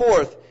springs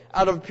forth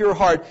out of a pure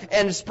heart,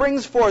 and it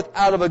springs forth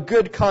out of a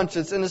good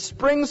conscience, and it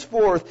springs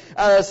forth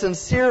out of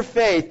sincere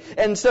faith.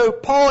 And so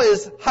Paul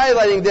is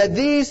highlighting that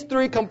these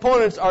three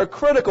components are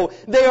critical.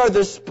 They are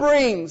the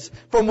springs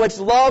from which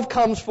love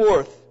comes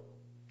forth.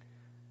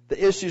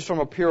 The issues from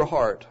a pure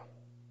heart.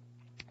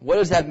 What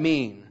does that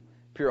mean?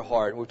 Pure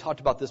heart. We've talked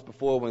about this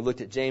before when we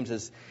looked at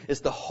James. It's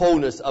the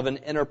wholeness of an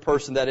inner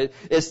person, that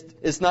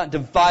it's not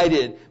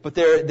divided, but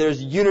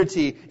there's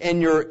unity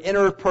in your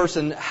inner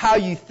person. How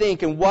you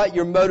think and what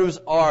your motives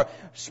are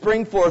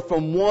spring forth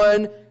from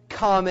one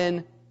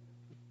common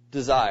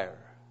desire.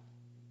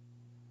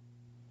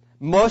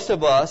 Most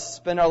of us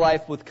spend our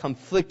life with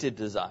conflicted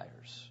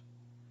desires.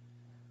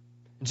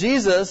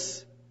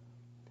 Jesus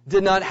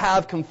did not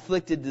have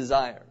conflicted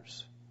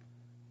desires.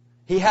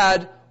 He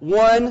had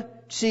one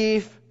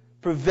chief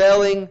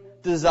prevailing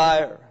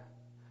desire: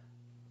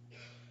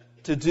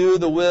 to do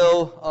the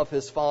will of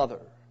His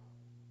Father.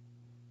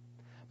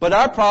 But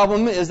our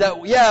problem is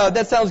that,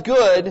 that sounds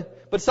good,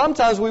 but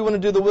sometimes we want to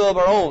do the will of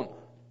our own.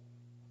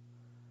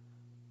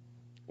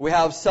 We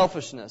have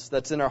selfishness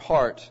that's in our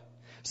heart.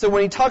 So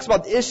when he talks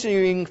about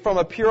issuing from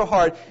a pure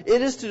heart,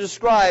 it is to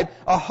describe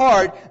a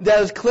heart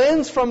that is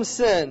cleansed from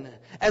sin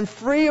and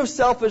free of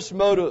selfish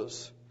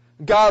motives,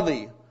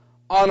 godly,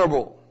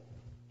 honorable.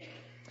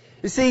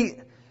 You see,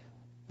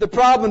 the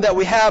problem that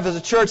we have as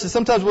a church is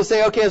sometimes we'll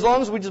say, okay, as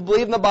long as we just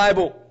believe in the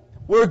Bible,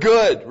 we're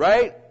good,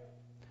 right?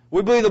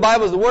 We believe the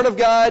Bible is the Word of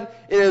God.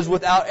 It is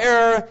without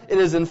error. It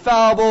is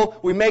infallible.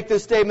 We make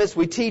those statements.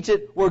 We teach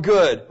it. We're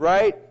good,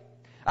 right?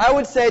 I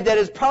would say that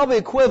it's probably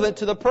equivalent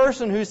to the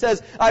person who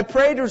says, I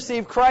prayed to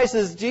receive Christ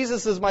as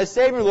Jesus as my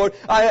Savior, Lord.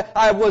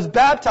 I was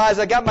baptized.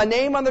 I got my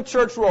name on the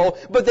church roll,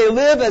 but they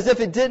live as if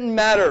it didn't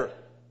matter.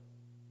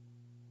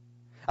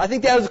 I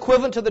think that is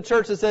equivalent to the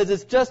church that says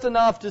it's just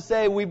enough to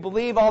say we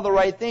believe all the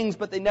right things,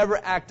 but they never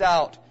act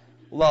out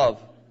love.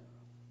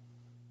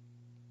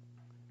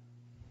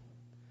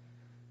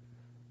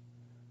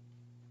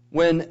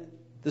 When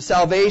the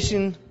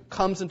salvation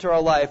comes into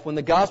our life, when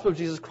the gospel of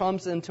Jesus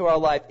comes into our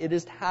life, it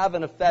is to have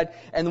an effect.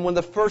 And one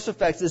of the first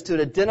effects is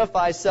to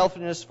identify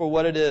selfishness for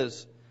what it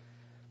is.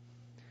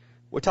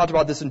 We talked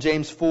about this in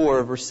James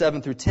 4, verse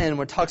 7 through 10,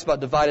 where it talks about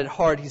divided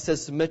heart. He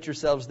says, submit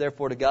yourselves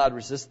therefore to God,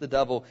 resist the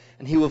devil,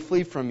 and he will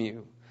flee from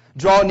you.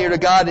 Draw near to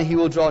God, and he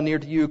will draw near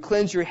to you.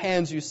 Cleanse your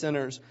hands, you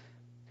sinners.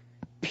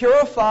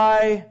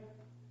 Purify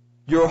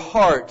your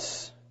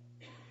hearts,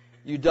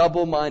 you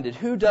double-minded.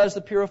 Who does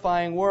the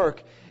purifying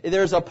work?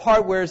 There's a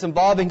part where it's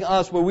involving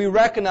us, where we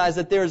recognize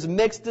that there's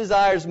mixed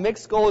desires,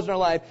 mixed goals in our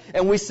life,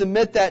 and we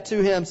submit that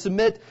to Him.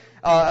 Submit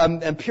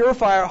and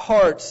purify our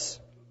hearts.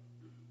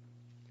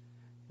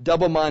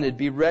 Double-minded,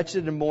 be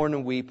wretched and mourn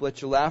and weep.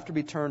 Let your laughter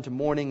be turned to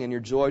mourning and your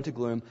joy to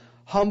gloom.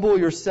 Humble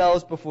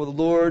yourselves before the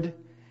Lord,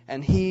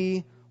 and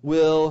He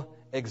will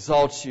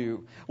exalt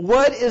you.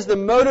 What is the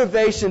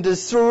motivation to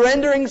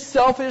surrendering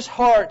selfish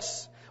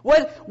hearts?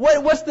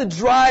 What's the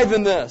drive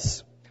in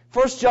this?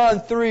 1 John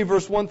 3,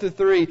 verse 1 through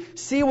 3.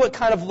 See what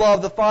kind of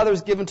love the Father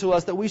has given to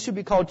us, that we should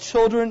be called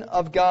children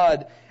of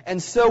God.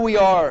 And so we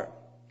are.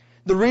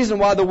 The reason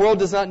why the world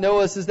does not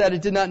know us is that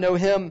it did not know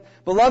Him.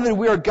 Beloved,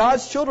 we are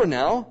God's children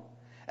now.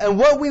 And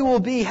what we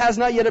will be has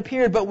not yet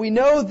appeared. But we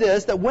know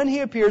this, that when He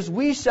appears,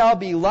 we shall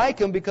be like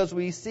Him, because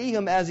we see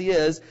Him as He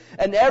is.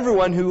 And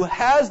everyone who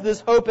has this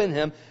hope in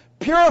Him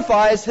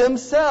purifies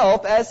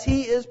himself as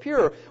He is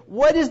pure.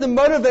 What is the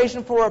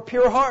motivation for our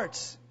pure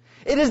hearts?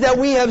 It is that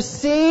we have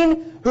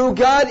seen who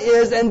God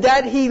is and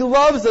that He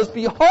loves us.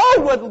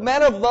 Behold what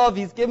manner of love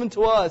He's given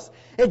to us.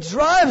 It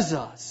drives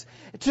us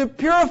to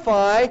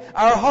purify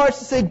our hearts,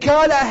 to say,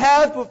 God, I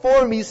have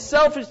before me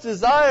selfish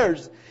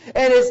desires,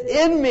 and it's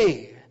in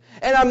me,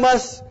 and I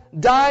must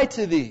die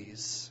to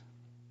these.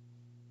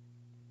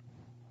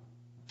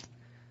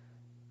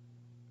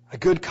 A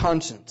good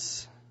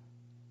conscience.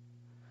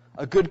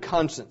 A good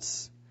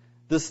conscience.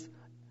 This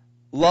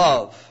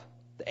love.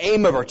 The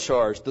aim of our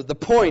charge, the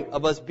point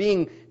of us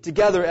being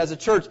together as a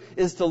church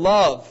is to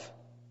love.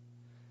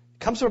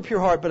 It comes from a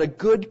pure heart, but a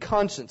good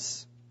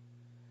conscience.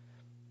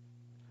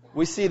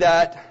 We see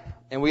that,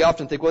 and we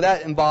often think, well,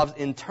 that involves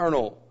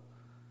internal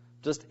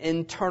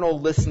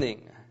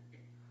listening.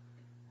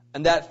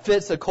 And that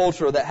fits a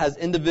culture that has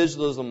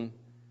individualism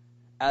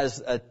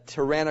as a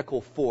tyrannical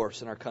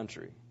force in our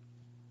country.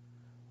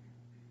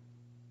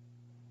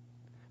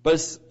 But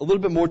it's a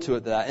little bit more to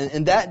it than that.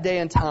 In that day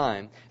and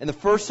time, in the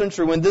first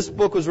century, when this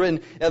book was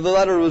written, the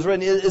letter was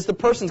written, is the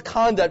person's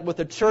conduct with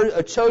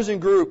a chosen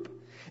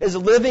group, is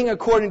living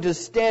according to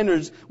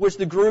standards which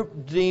the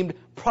group deemed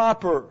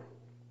proper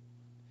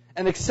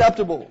and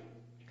acceptable,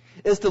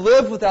 is to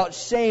live without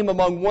shame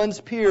among one's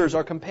peers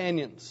or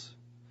companions.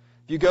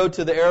 If you go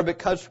to the Arabic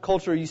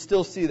culture, you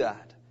still see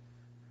that.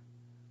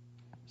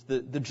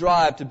 It's the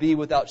drive to be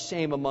without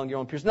shame among your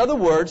own peers. In other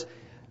words,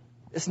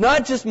 It's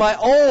not just my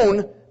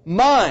own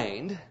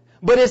mind,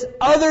 but it's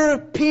other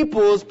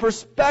people's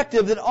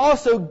perspective that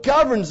also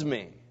governs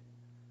me.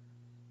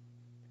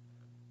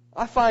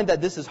 I find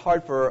that this is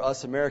hard for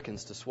us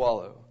Americans to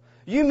swallow.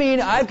 You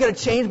mean I've got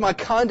to change my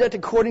conduct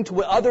according to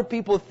what other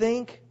people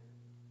think?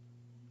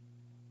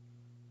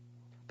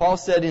 Paul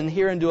said, "In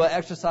herein do I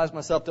exercise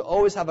myself to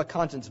always have a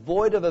conscience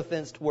void of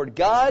offense toward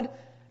God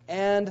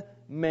and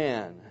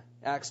man."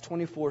 Acts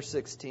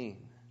 24:16.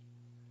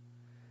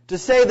 To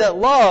say that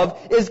love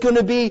is going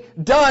to be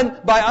done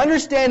by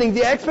understanding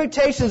the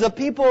expectations of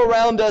people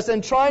around us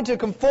and trying to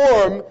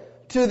conform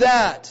to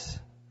that.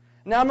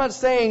 Now, I'm not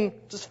saying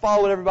just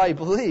follow what everybody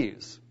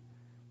believes.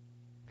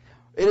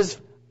 It is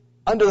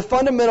under the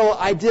fundamental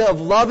idea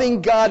of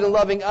loving God and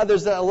loving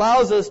others that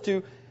allows us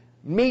to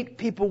meet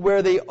people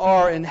where they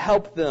are and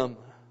help them.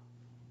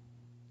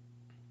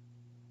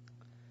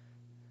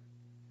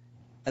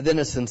 And then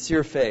a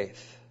sincere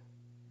faith.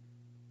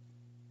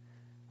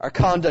 Our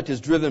conduct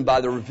is driven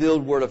by the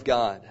revealed Word of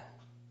God.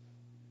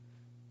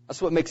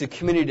 That's what makes a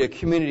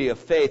community of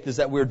faith, is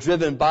that we're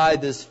driven by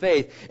this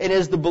faith. It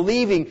is the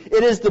believing.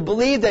 It is the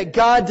belief that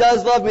God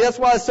does love me. That's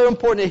why it's so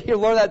important to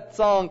learn that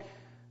song,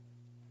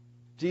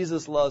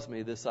 "Jesus loves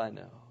me, this I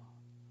know,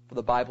 for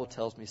the Bible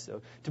tells me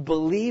so." To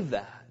believe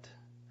that,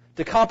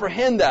 to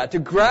comprehend that, to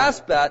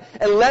grasp that,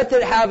 and let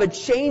that have a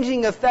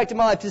changing effect in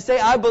my life. To say,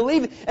 I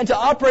believe it, and to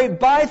operate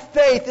by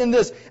faith in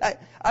this.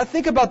 I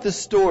think about this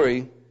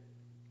story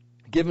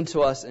given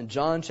to us in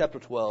John chapter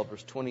 12,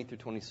 verse 20 through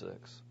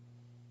 26.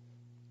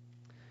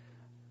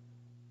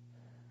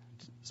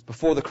 It's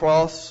before the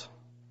cross.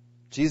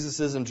 Jesus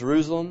is in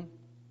Jerusalem.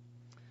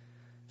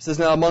 It says,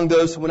 "Now among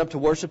those who went up to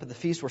worship at the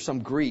feast were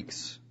some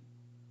Greeks.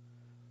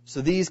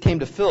 So these came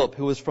to Philip,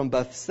 who was from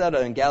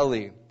Bethsaida in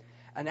Galilee,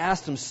 and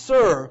asked him,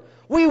 'Sir,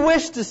 we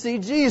wish to see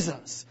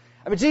Jesus.'"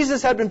 I mean,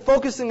 Jesus had been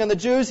focusing on the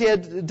Jews. He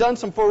had done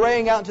some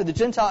foraying out into the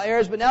Gentile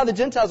areas, but now the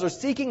Gentiles are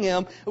seeking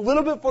him a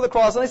little bit before the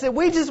cross. And they said,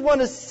 "We just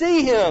want to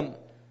see him."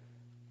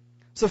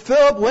 So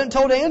Philip went and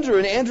told Andrew,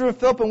 and Andrew and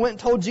Philip went and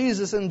told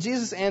Jesus, and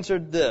Jesus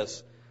answered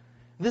this.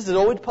 This has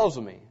always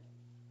puzzled me.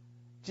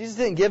 Jesus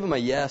didn't give him a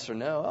yes or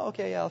no. "Oh,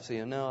 okay, yeah, I'll see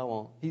him." No, I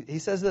won't. He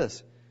says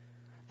this.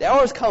 "The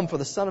hour has come for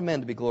the Son of Man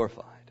to be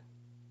glorified.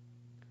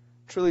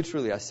 Truly,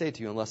 truly, I say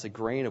to you, unless a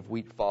grain of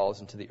wheat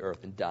falls into the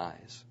earth and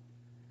dies,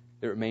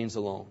 it remains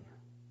alone.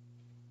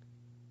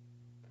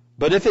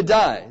 But if it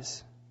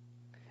dies,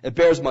 it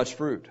bears much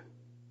fruit.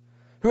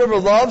 Whoever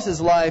loves his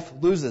life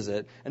loses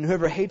it, and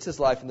whoever hates his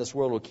life in this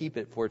world will keep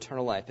it for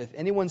eternal life. If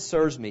anyone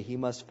serves me, he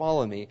must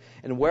follow me,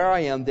 and where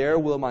I am, there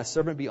will my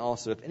servant be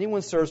also. If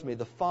anyone serves me,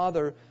 the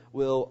Father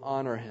will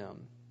honor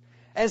him."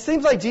 And it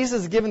seems like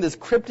Jesus is giving this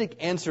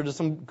cryptic answer to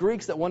some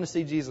Greeks that want to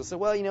see Jesus. So,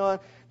 well, you know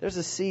what? There's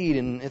a seed,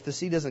 and if the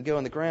seed doesn't go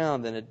in the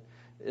ground, then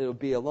it'll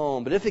be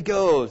alone. But if it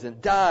goes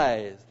and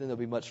dies, then there'll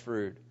be much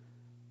fruit.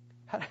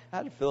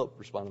 How did Philip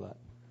respond to that?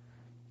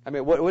 I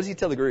mean, what does he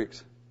tell the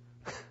Greeks?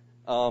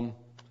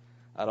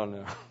 I don't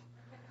know.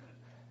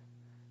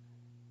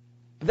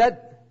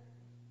 But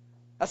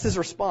that's his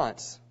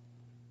response.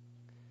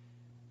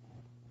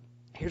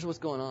 Here's what's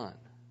going on.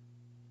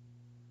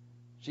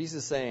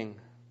 Jesus is saying,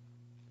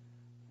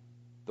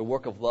 the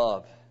work of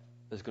love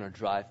is going to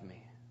drive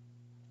me.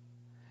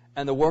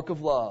 And the work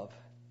of love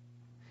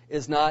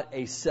is not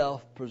a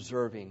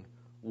self-preserving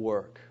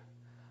work.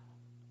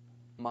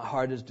 My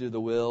heart is to do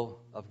the will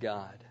of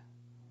God,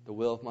 the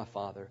will of my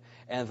Father.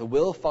 And if the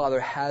will of Father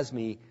has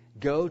me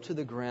go to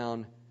the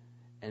ground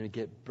and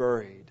get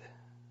buried,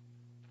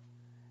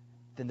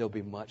 then there'll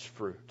be much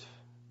fruit.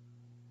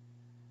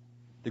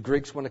 The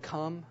Greeks want to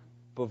come.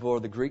 Before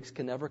the Greeks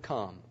can ever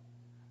come,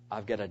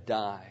 I've got to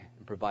die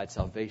and provide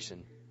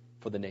salvation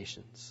for the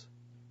nations.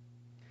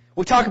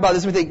 We talk about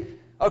this and we think,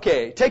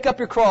 okay, take up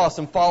your cross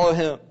and follow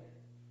Him.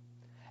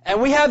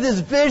 And we have this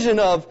vision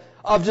of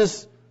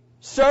just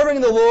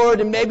serving the Lord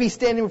and maybe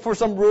standing before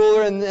some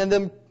ruler and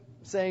them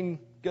saying,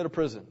 go to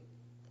prison.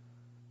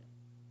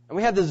 And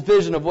we have this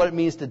vision of what it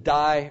means to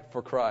die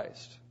for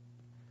Christ.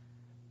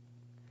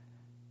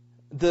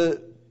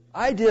 The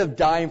idea of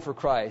dying for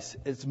Christ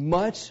is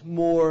much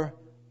more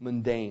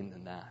mundane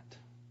than that.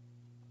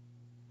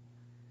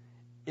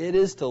 It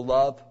is to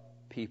love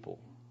people.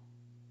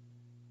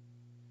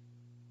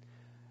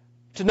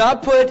 To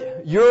not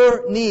put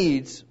your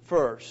needs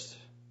first.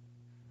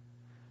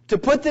 To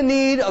put the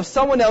need of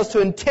someone else,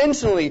 to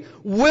intentionally,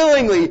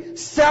 willingly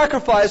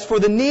sacrifice for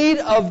the need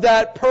of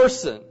that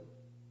person.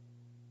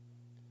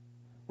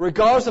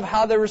 Regardless of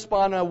how they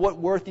respond and what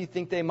worth you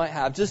think they might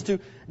have. Just to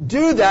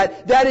do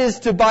that, that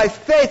is to, by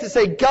faith, to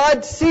say,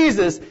 God sees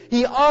this,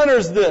 He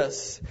honors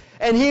this,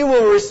 and He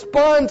will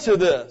respond to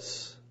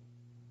this.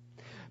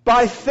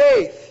 By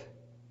faith,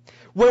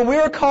 when we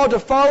are called to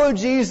follow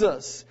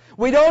Jesus,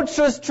 we don't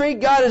just treat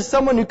God as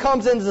someone who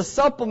comes in to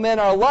supplement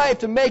our life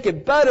to make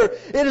it better.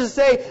 It is to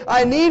say,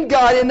 I need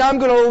God and I'm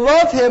going to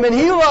love Him and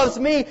He loves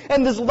me,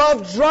 and this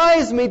love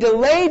drives me to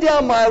lay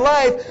down my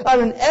life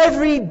on an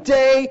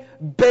everyday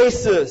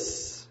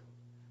basis.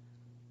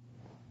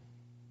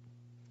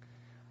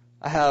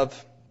 I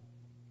have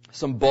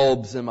some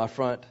bulbs in my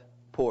front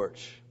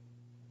porch.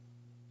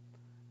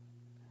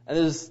 And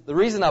the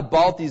reason I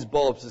bought these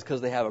bulbs is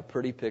because they have a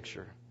pretty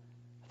picture.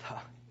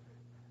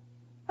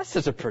 That's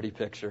such a pretty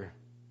picture.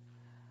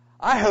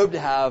 I hope to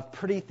have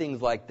pretty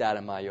things like that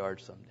in my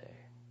yard someday.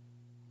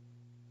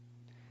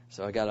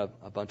 So I got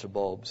a bunch of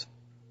bulbs.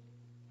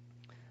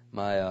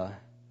 My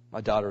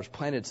daughter's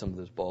planted some of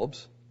those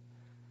bulbs.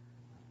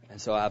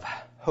 And so I have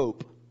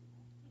hope.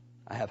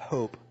 I have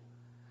hope.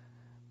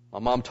 My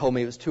mom told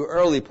me it was too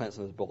early to plant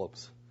some of those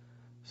bulbs.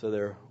 So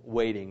they're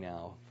waiting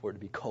now for it to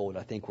be cold.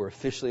 I think we're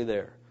officially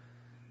there.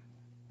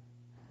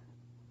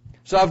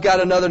 So I've got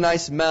another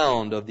nice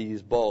mound of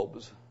these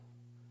bulbs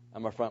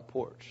on my front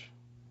porch.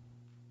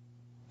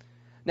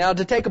 Now,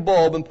 to take a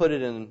bulb and put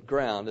it in the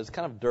ground is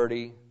kind of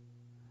dirty.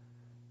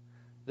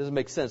 It doesn't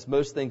make sense.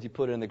 Most things you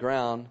put in the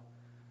ground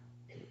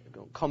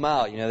don't come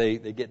out. They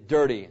get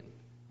dirty and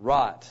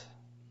rot.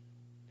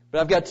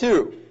 But I've got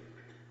two.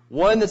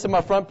 One that's in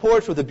my front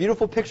porch with a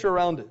beautiful picture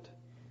around it.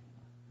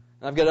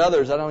 And I've got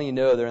others I don't even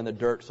know. They're in the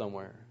dirt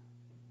somewhere.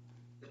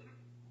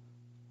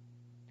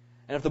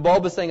 And if the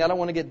bulb is saying, I don't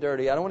want to get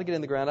dirty, I don't want to get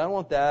in the ground, I don't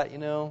want that,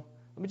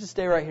 let me just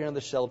stay right here in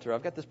the shelter.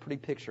 I've got this pretty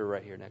picture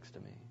right here next to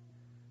me.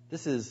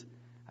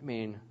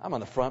 I'm on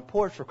the front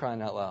porch, for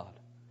crying out loud.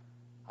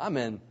 I'm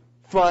in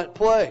front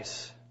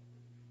place.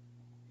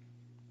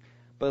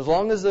 But as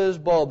long as those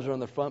bulbs are in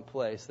the front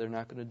place, they're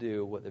not going to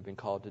do what they've been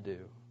called to do.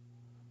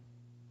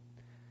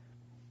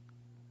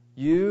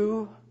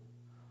 You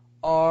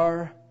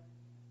are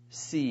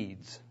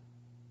seeds.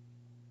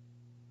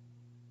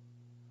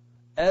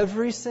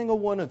 Every single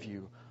one of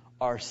you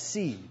are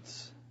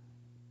seeds.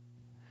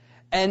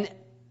 And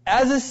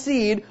as a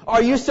seed,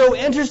 are you so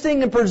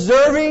interested in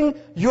preserving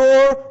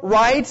your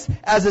rights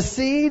as a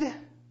seed?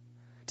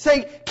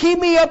 Say, keep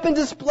me up in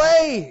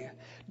display.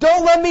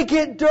 Don't let me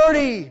get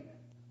dirty.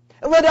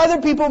 And let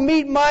other people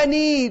meet my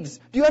needs.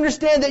 Do you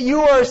understand that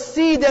you are a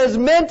seed that is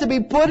meant to be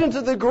put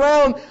into the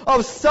ground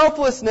of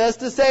selflessness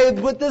to say,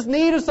 with this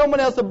need of someone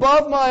else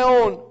above my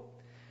own,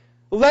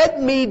 let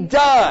me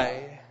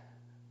die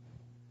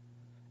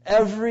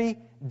every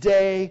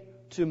day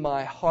to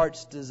my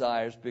heart's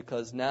desires,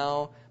 because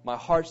now my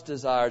heart's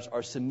desires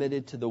are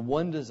submitted to the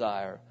one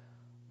desire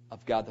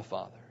of God the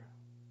Father.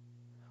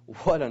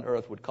 What on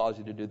earth would cause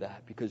you to do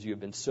that? Because you have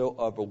been so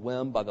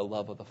overwhelmed by the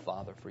love of the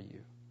Father for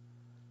you.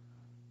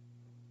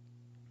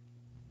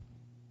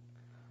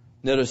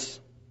 Notice,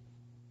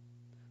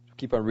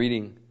 keep on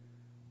reading,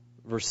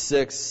 verse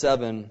 6,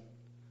 7,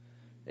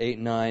 8,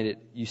 9,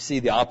 you see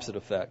the opposite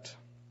effect.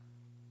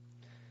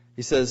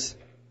 He says,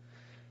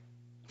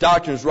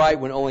 doctrine is right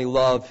when only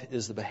love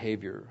is the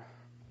behavior.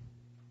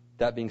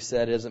 That being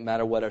said, it doesn't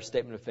matter what our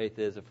statement of faith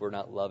is if we're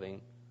not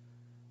loving.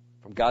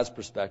 From God's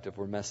perspective,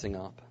 we're messing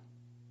up.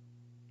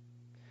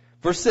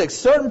 Verse 6,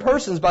 certain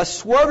persons, by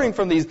swerving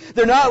from these,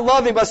 they're not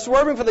loving, by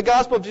swerving from the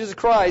gospel of Jesus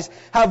Christ,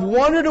 have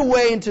wandered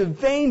away into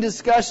vain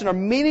discussion or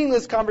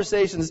meaningless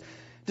conversations,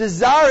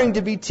 desiring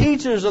to be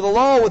teachers of the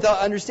law without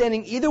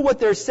understanding either what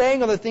they're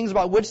saying or the things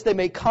about which they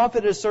make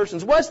confident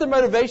assertions. What's the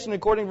motivation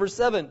according to verse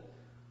 7?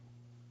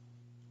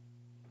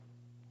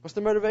 What's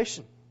the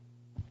motivation?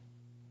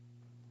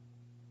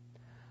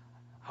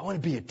 I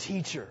want to be a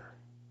teacher.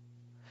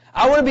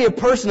 I want to be a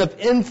person of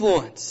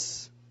influence.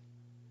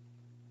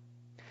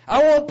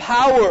 I want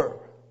power.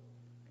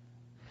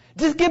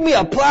 Just give me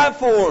a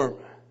platform.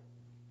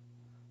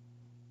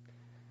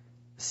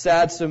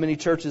 Sad, so many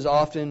churches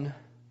often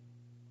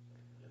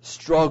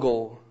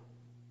struggle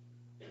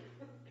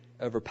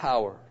over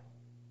power.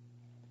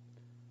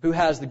 Who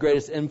has the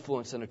greatest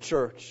influence in a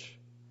church?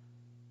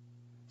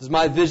 Is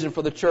my vision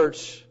for the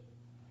church,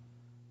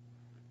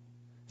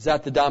 is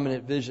that the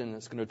dominant vision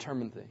that's going to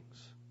determine things?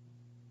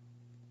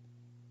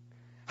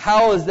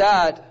 How is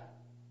that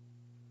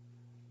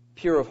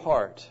pure of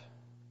heart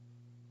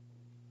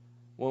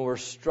when we're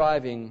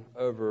striving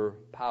over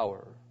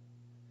power?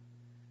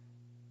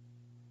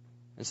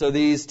 And so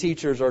these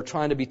teachers are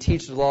trying to be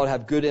teachers of the law, to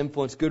have good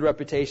influence, good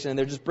reputation, and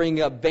they're just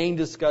bringing up vain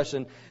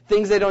discussion,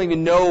 things they don't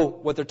even know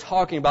what they're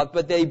talking about,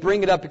 but they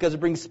bring it up because it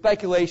brings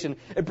speculation,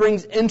 it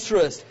brings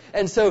interest.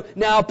 And so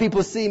now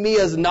people see me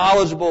as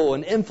knowledgeable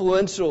and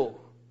influential.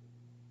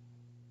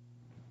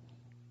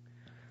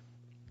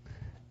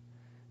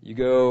 You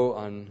go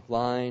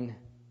online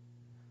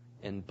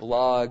and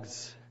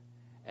blogs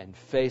and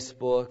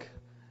Facebook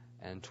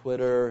and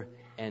Twitter,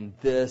 and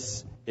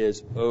this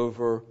is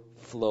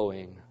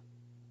overflowing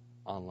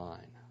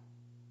online.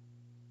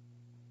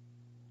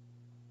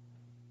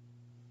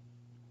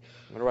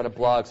 I'm going to write a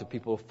blog so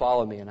people will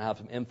follow me and have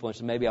some influence,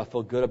 and maybe I'll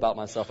feel good about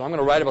myself. And I'm going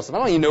to write about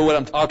something. I don't even know what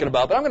I'm talking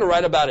about, but I'm going to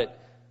write about it,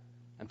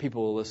 and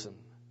people will listen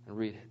and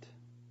read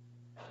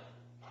it.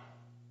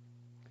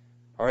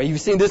 All right,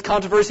 you've seen this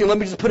controversy, and let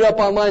me just put it up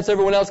online so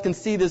everyone else can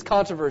see this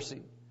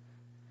controversy.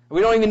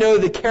 We don't even know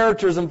the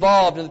characters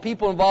involved and the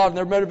people involved and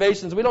their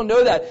motivations. We don't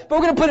know that, but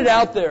we're going to put it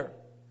out there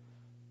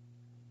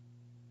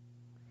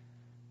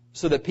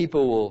so that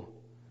people will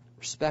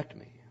respect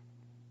me.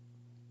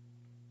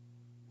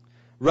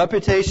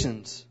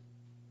 Reputations.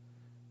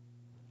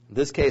 In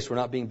this case, we're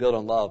not being built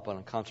on love, but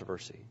on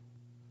controversy.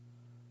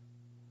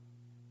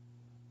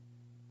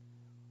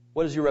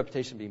 What is your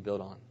reputation being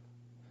built on?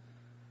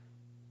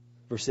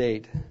 Verse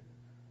 8.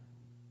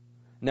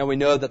 Now we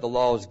know that the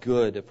law is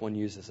good if one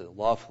uses it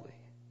lawfully,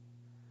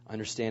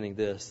 understanding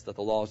this, that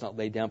the law is not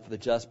laid down for the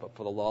just, but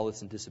for the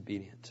lawless and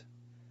disobedient.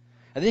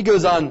 And then he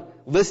goes on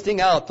listing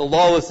out the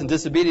lawless and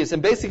disobedience.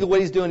 And basically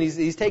what he's doing,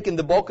 he's taking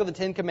the bulk of the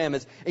Ten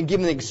Commandments and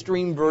giving the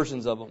extreme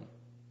versions of them.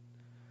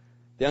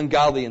 The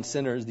ungodly and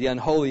sinners, the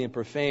unholy and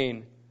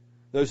profane,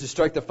 those who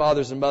strike their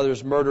fathers and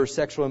mothers, murderers,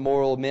 sexual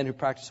immoral, men who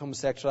practice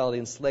homosexuality,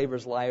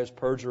 enslavers, liars,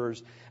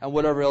 perjurers, and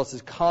whatever else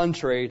is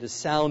contrary to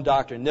sound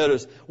doctrine.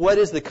 Notice, what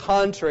is the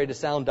contrary to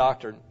sound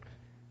doctrine?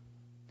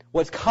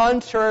 What's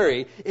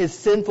contrary is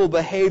sinful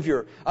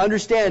behavior.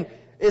 Understand,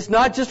 it's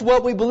not just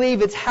what we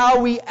believe, it's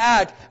how we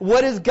act.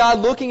 What is God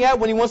looking at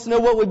when He wants to know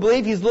what we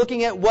believe? He's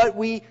looking at what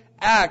we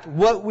act,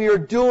 what we are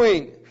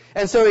doing.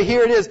 And so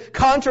here it is.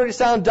 Contrary to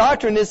sound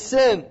doctrine is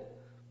sin.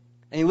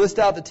 And he lists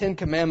out the Ten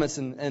Commandments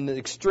and the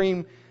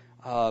extreme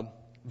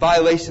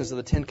violations of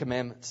the Ten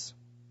Commandments.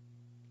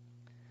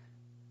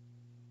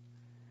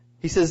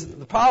 He says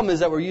the problem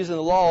is that we're using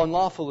the law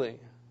unlawfully.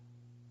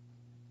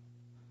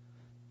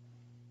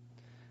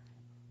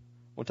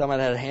 One time I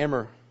had a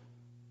hammer,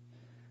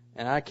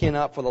 and I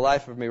cannot for the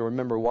life of me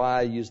remember why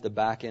I used the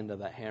back end of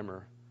that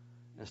hammer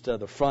instead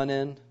of the front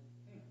end.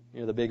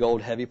 You know, the big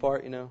old heavy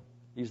part,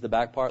 Use the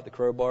back part, the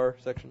crowbar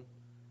section.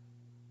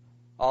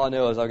 All I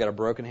know is I've got a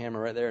broken hammer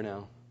right there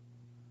now.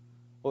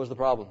 What was the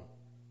problem?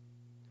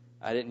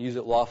 I didn't use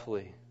it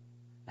lawfully.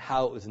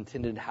 How it was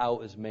intended, how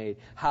it was made.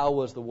 How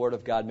was the Word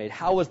of God made?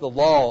 How was the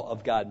law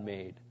of God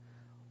made?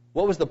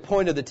 What was the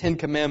point of the Ten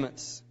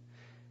Commandments?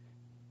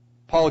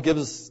 Paul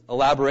gives us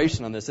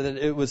elaboration on this. And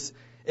it was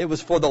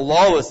for the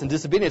lawless and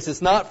disobedience.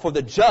 It's not for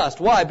the just.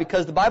 Why?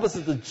 Because the Bible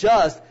says the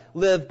just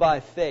live by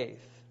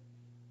faith.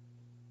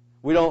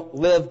 We don't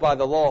live by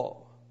the law.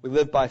 We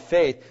live by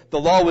faith. The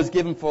law was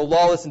given for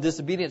lawless and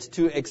disobedience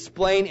to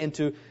explain and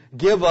to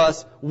give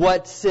us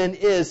what sin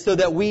is so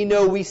that we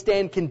know we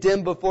stand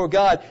condemned before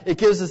God. It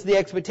gives us the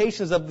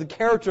expectations of the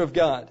character of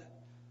God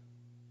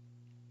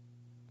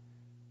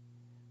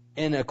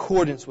in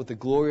accordance with the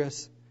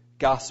glorious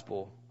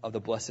gospel of the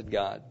blessed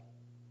God.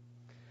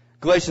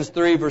 Galatians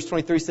 3 verse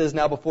 23 says,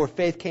 Now before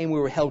faith came, we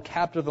were held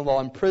captive of the law,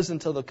 imprisoned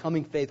until the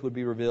coming faith would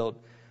be revealed.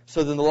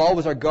 So then the law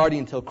was our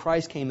guardian until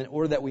Christ came in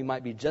order that we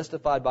might be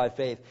justified by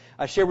faith.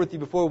 I shared with you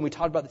before when we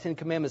talked about the Ten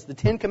Commandments. The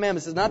Ten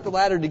Commandments is not the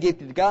ladder to get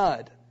to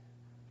God.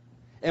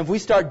 And if we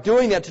start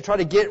doing that to try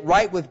to get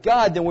right with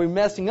God, then we're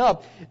messing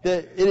up.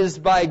 It is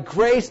by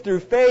grace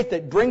through faith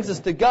that brings us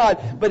to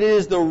God, but it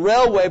is the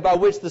railway by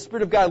which the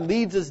Spirit of God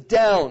leads us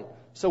down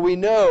so we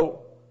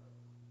know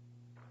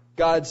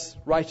God's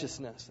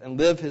righteousness and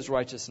live His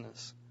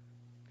righteousness.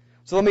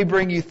 So let me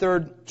bring you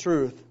third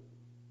truth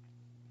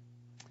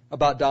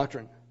about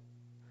doctrine.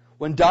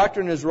 When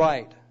doctrine is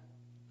right,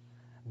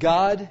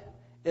 God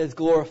is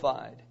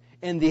glorified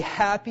in the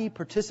happy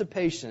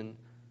participation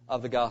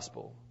of the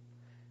gospel.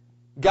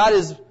 God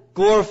is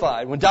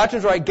glorified. When doctrine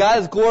is right, God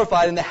is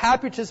glorified in the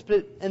happy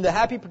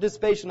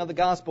participation of the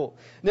gospel.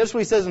 Notice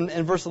what he says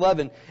in verse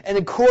 11. In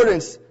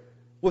accordance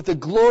with the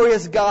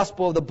glorious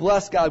gospel of the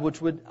blessed God,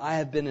 which I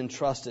have been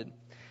entrusted.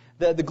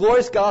 The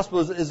glorious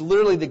gospel is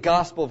literally the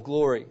gospel of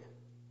glory.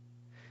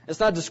 It's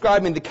not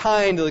describing the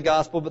kind of the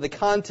gospel, but the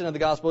content of the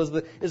gospel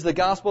is the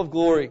gospel of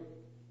glory.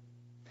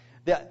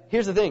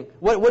 Here's the thing.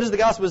 What is the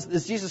gospel?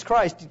 It's Jesus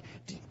Christ.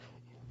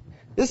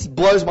 This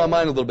blows my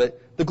mind a little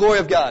bit. The glory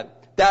of God.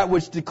 That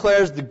which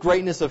declares the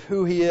greatness of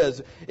who He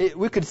is.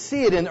 We could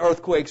see it in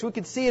earthquakes. We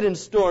could see it in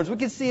storms. We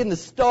could see it in the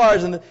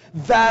stars and the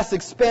vast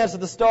expanse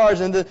of the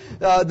stars and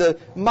the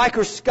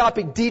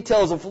microscopic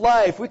details of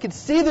life. We could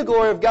see the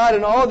glory of God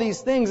in all these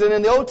things. And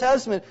in the Old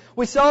Testament,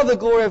 we saw the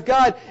glory of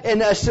God in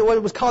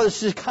what was called the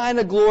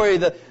Shekinah glory,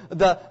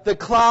 the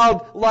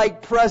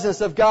cloud-like presence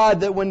of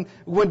God, that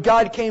when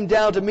God came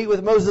down to meet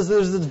with Moses, there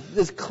was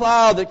this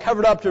cloud that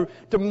covered up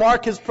to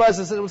mark His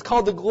presence, and it was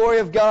called the glory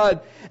of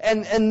God.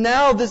 And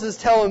now this is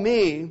telling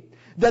me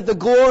that the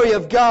glory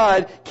of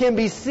God can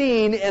be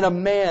seen in a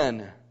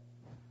man.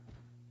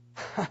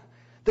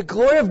 The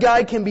glory of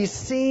God can be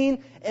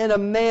seen in a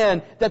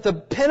man, that the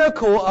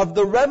pinnacle of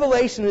the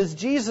revelation is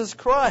Jesus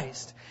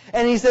Christ.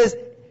 And he says,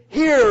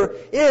 here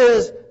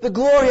is the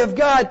glory of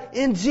God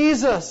in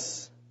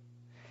Jesus.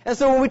 And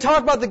so when we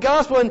talk about the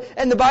gospel,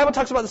 and the Bible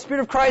talks about the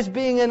Spirit of Christ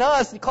being in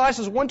us,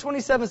 Colossians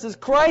 1:27 says,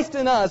 Christ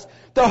in us,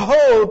 the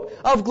hope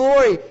of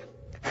glory.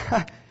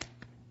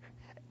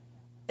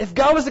 If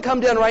God was to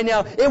come down right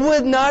now, it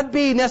would not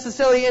be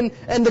necessarily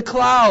in the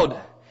cloud.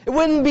 It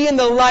wouldn't be in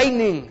the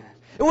lightning.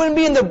 It wouldn't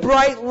be in the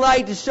bright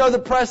light to show the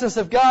presence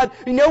of God.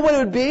 You know what it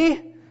would be?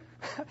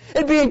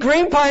 It'd be in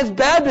Green Pines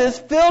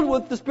Baptist filled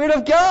with the Spirit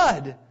of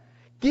God.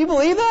 Do you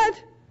believe that?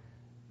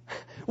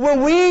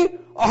 When we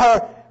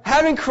are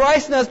having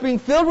Christ in us, being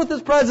filled with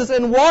His presence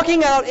and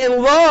walking out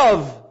in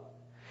love,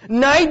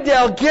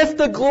 Nightdale gets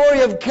the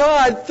glory of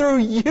God through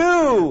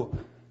you.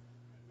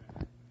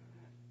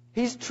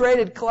 He's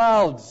traded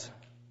clouds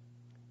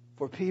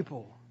for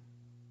people.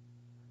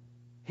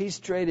 He's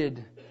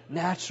traded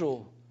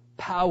natural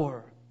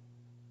power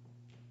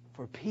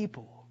for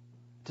people.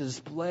 to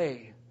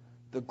display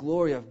the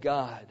glory of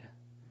God.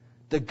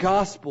 The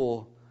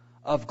gospel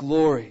of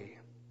glory.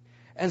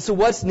 And so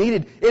what's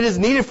needed? It is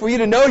needed for you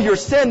to know your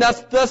sin.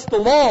 That's the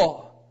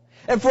law.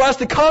 And for us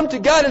to come to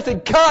God and say,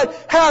 God,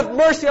 have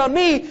mercy on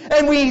me.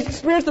 And we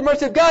experience the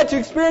mercy of God to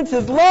experience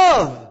His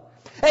love.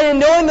 And in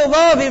knowing the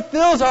love, it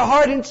fills our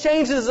heart and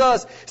changes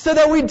us so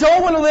that we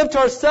don't want to live to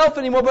ourselves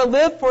anymore, but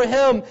live for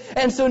Him.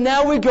 And so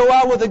now we go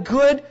out with a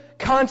good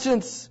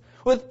conscience,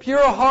 with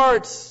pure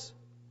hearts,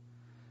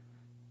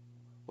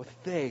 with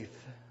faith,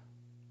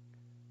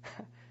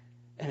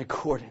 in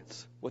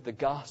accordance with the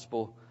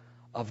gospel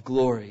of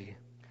glory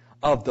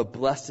of the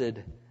blessed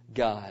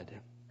God.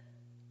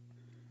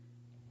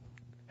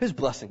 Who's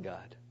blessing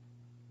God?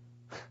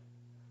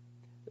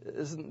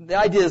 The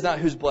idea is not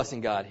who's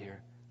blessing God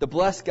here. The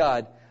blessed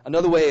God,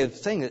 another way of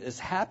saying it is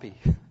happy.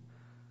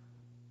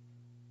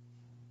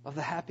 Of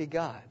the happy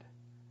God.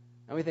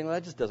 And we think, well,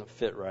 that just doesn't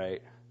fit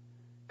right.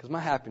 Because my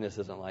happiness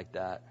isn't like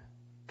that.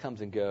 It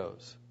comes and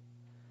goes.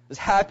 This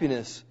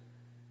happiness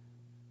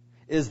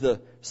is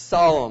the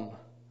solemn,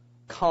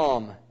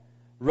 calm,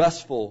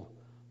 restful,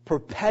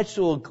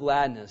 perpetual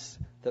gladness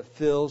that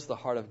fills the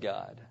heart of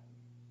God.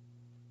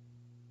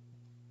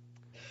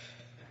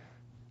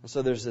 And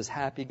so there's this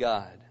happy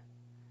God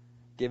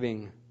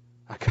giving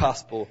a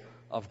gospel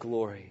of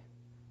glory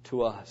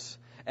to us.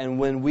 And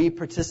when we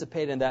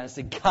participate in that and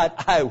say, God,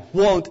 I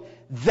want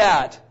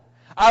that.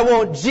 I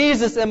want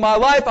Jesus in my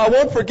life. I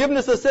want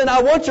forgiveness of sin.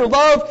 I want your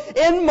love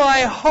in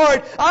my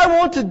heart. I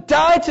want to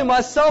die to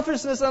my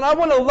selfishness and I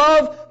want to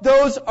love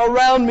those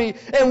around me.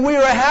 And we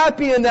are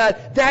happy in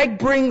that. That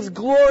brings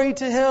glory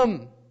to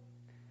Him.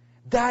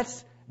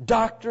 That's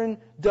doctrine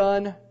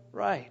done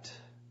right.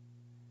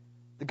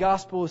 The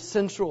gospel is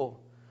central.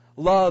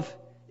 Love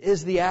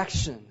is the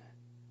action.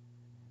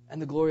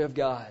 And the glory of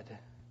God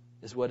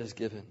is what is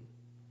given.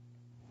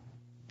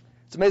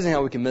 It's amazing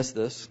how we can miss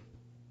this.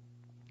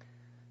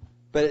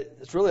 But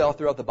it's really all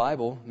throughout the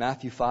Bible.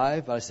 Matthew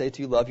 5, I say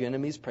to you, love your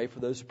enemies, pray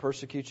for those who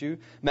persecute you.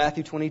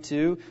 Matthew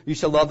 22, you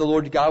shall love the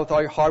Lord your God with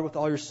all your heart, with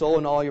all your soul,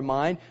 and all your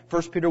mind.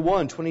 1 Peter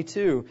 1,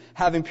 22,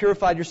 having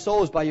purified your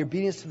souls by your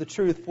obedience to the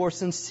truth for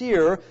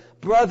sincere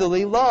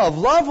brotherly love.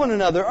 Love one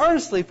another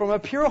earnestly from a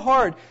pure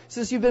heart,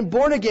 since you've been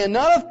born again,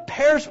 not of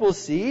perishable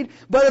seed,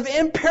 but of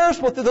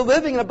imperishable through the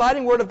living and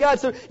abiding Word of God.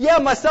 So, yeah,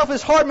 my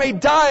selfish heart may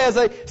die as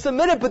I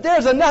submit it, but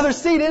there's another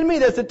seed in me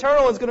that's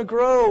eternal and is going to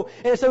grow.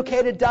 And it's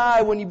okay to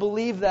die when you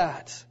believe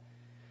that.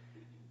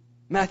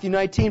 Matthew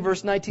 19,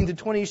 verse 19 to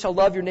 20, you shall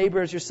love your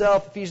neighbor as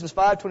yourself. Ephesians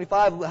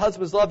 5:25,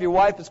 husbands, love your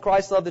wife as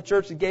Christ loved the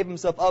church and gave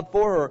Himself up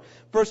for her.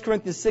 1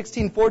 Corinthians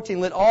 16:14,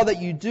 let all that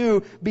you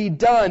do be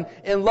done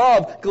in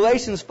love.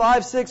 Galatians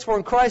 5:6, for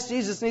in Christ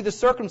Jesus neither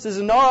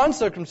circumcision nor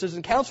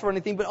uncircumcision counts for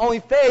anything, but only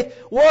faith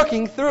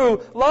working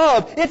through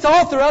love. It's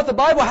all throughout the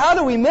Bible. How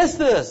do we miss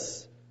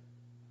this?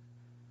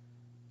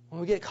 When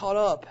we get caught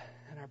up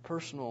in our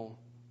personal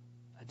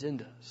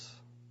agendas.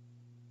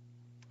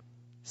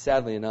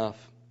 Sadly enough,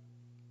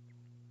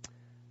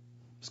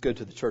 let's go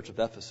to the church of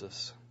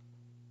Ephesus.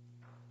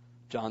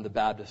 John the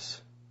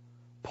Baptist,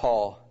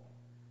 Paul,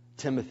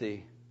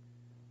 Timothy,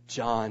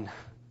 John,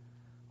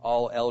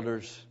 all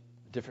elders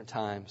at different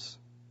times.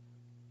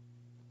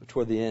 But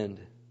toward the end,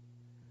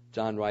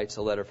 John writes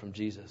a letter from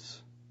Jesus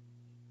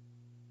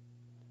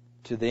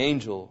to the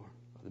angel,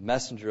 the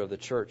messenger of the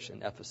church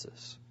in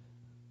Ephesus.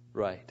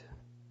 Write,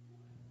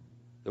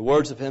 the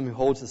words of Him who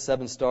holds the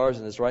 7 stars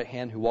in His right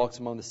hand, who walks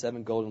among the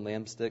 7 golden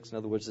lampsticks. In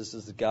other words, this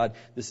is God,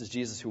 this is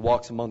Jesus who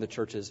walks among the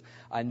churches.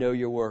 I know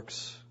your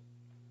works.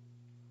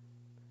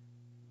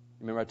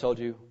 Remember I told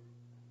you,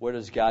 where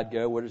does God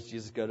go? Where does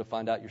Jesus go to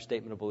find out your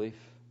statement of belief?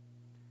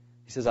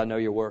 He says, I know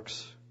your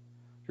works,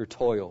 your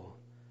toil,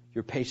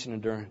 your patient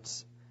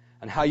endurance,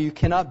 and how you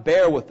cannot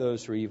bear with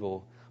those who are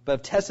evil, but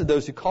have tested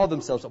those who call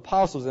themselves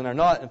apostles and are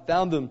not, and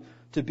found them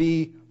to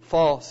be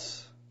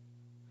false.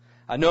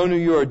 I know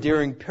you are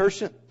enduring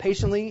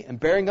patiently and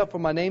bearing up for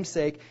my name's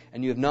sake,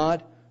 and you have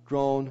not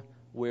grown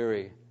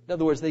weary. In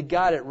other words, they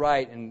got it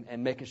right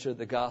and making sure that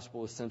the gospel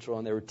was central,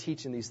 and they were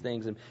teaching these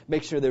things and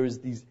making sure there was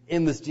these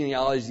endless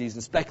genealogies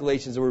and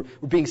speculations that were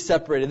being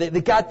separated. They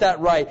got that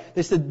right.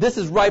 They said, this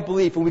is right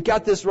belief, and we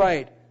got this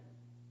right.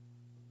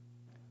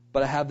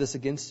 But I have this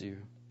against you,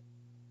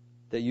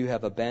 that you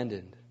have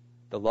abandoned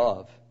the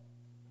love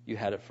you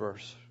had at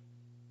first.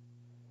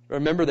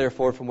 Remember,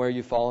 therefore, from where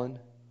you've fallen,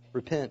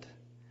 repent,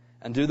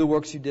 and do the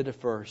works you did at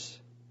first.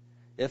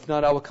 If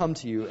not, I will come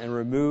to you and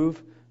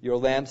remove your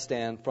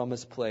lampstand from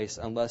its place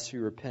unless you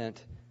repent.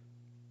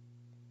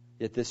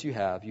 Yet this you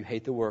have, you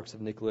hate the works of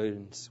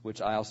Nicolaitans,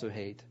 which I also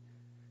hate.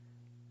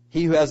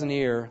 He who has an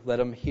ear, let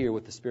him hear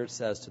what the Spirit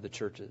says to the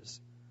churches.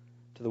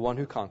 To the one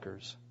who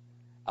conquers,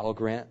 I will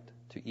grant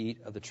to eat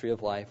of the tree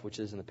of life, which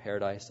is in the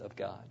paradise of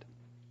God.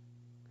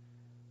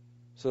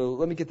 So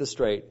let me get this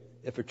straight.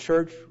 If a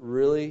church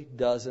really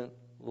doesn't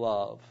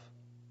love,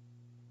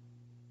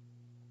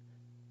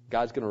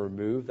 God's going to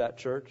remove that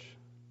church?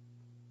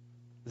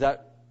 Is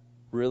that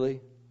really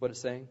what it's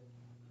saying?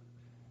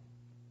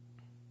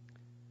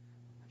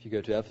 If you go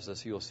to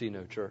Ephesus, you will see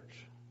no church.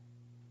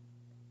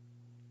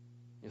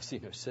 You'll see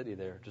no city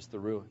there, just the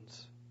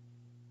ruins.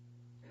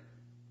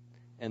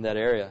 In that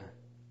area,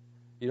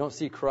 you don't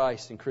see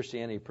Christ and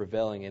Christianity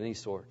prevailing in any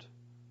sort.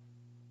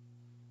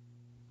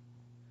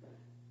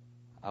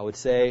 I would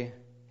say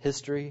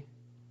history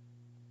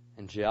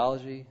and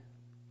geology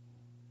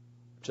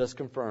just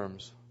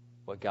confirms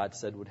what God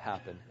said would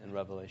happen in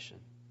Revelation.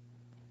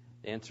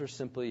 The answer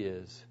simply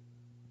is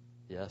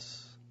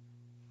yes.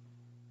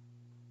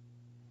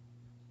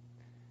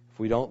 If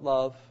we don't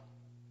love,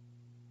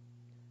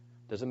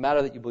 it doesn't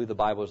matter that you believe the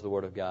Bible is the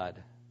Word of God,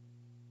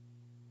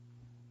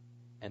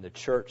 and the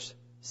church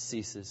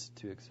ceases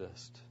to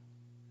exist.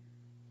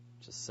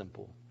 Just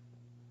simple.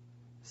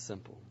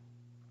 Simple.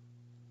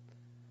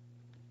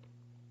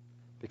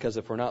 Because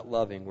if we're not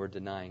loving, we're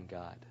denying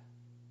God.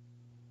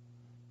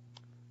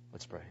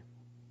 Let's pray.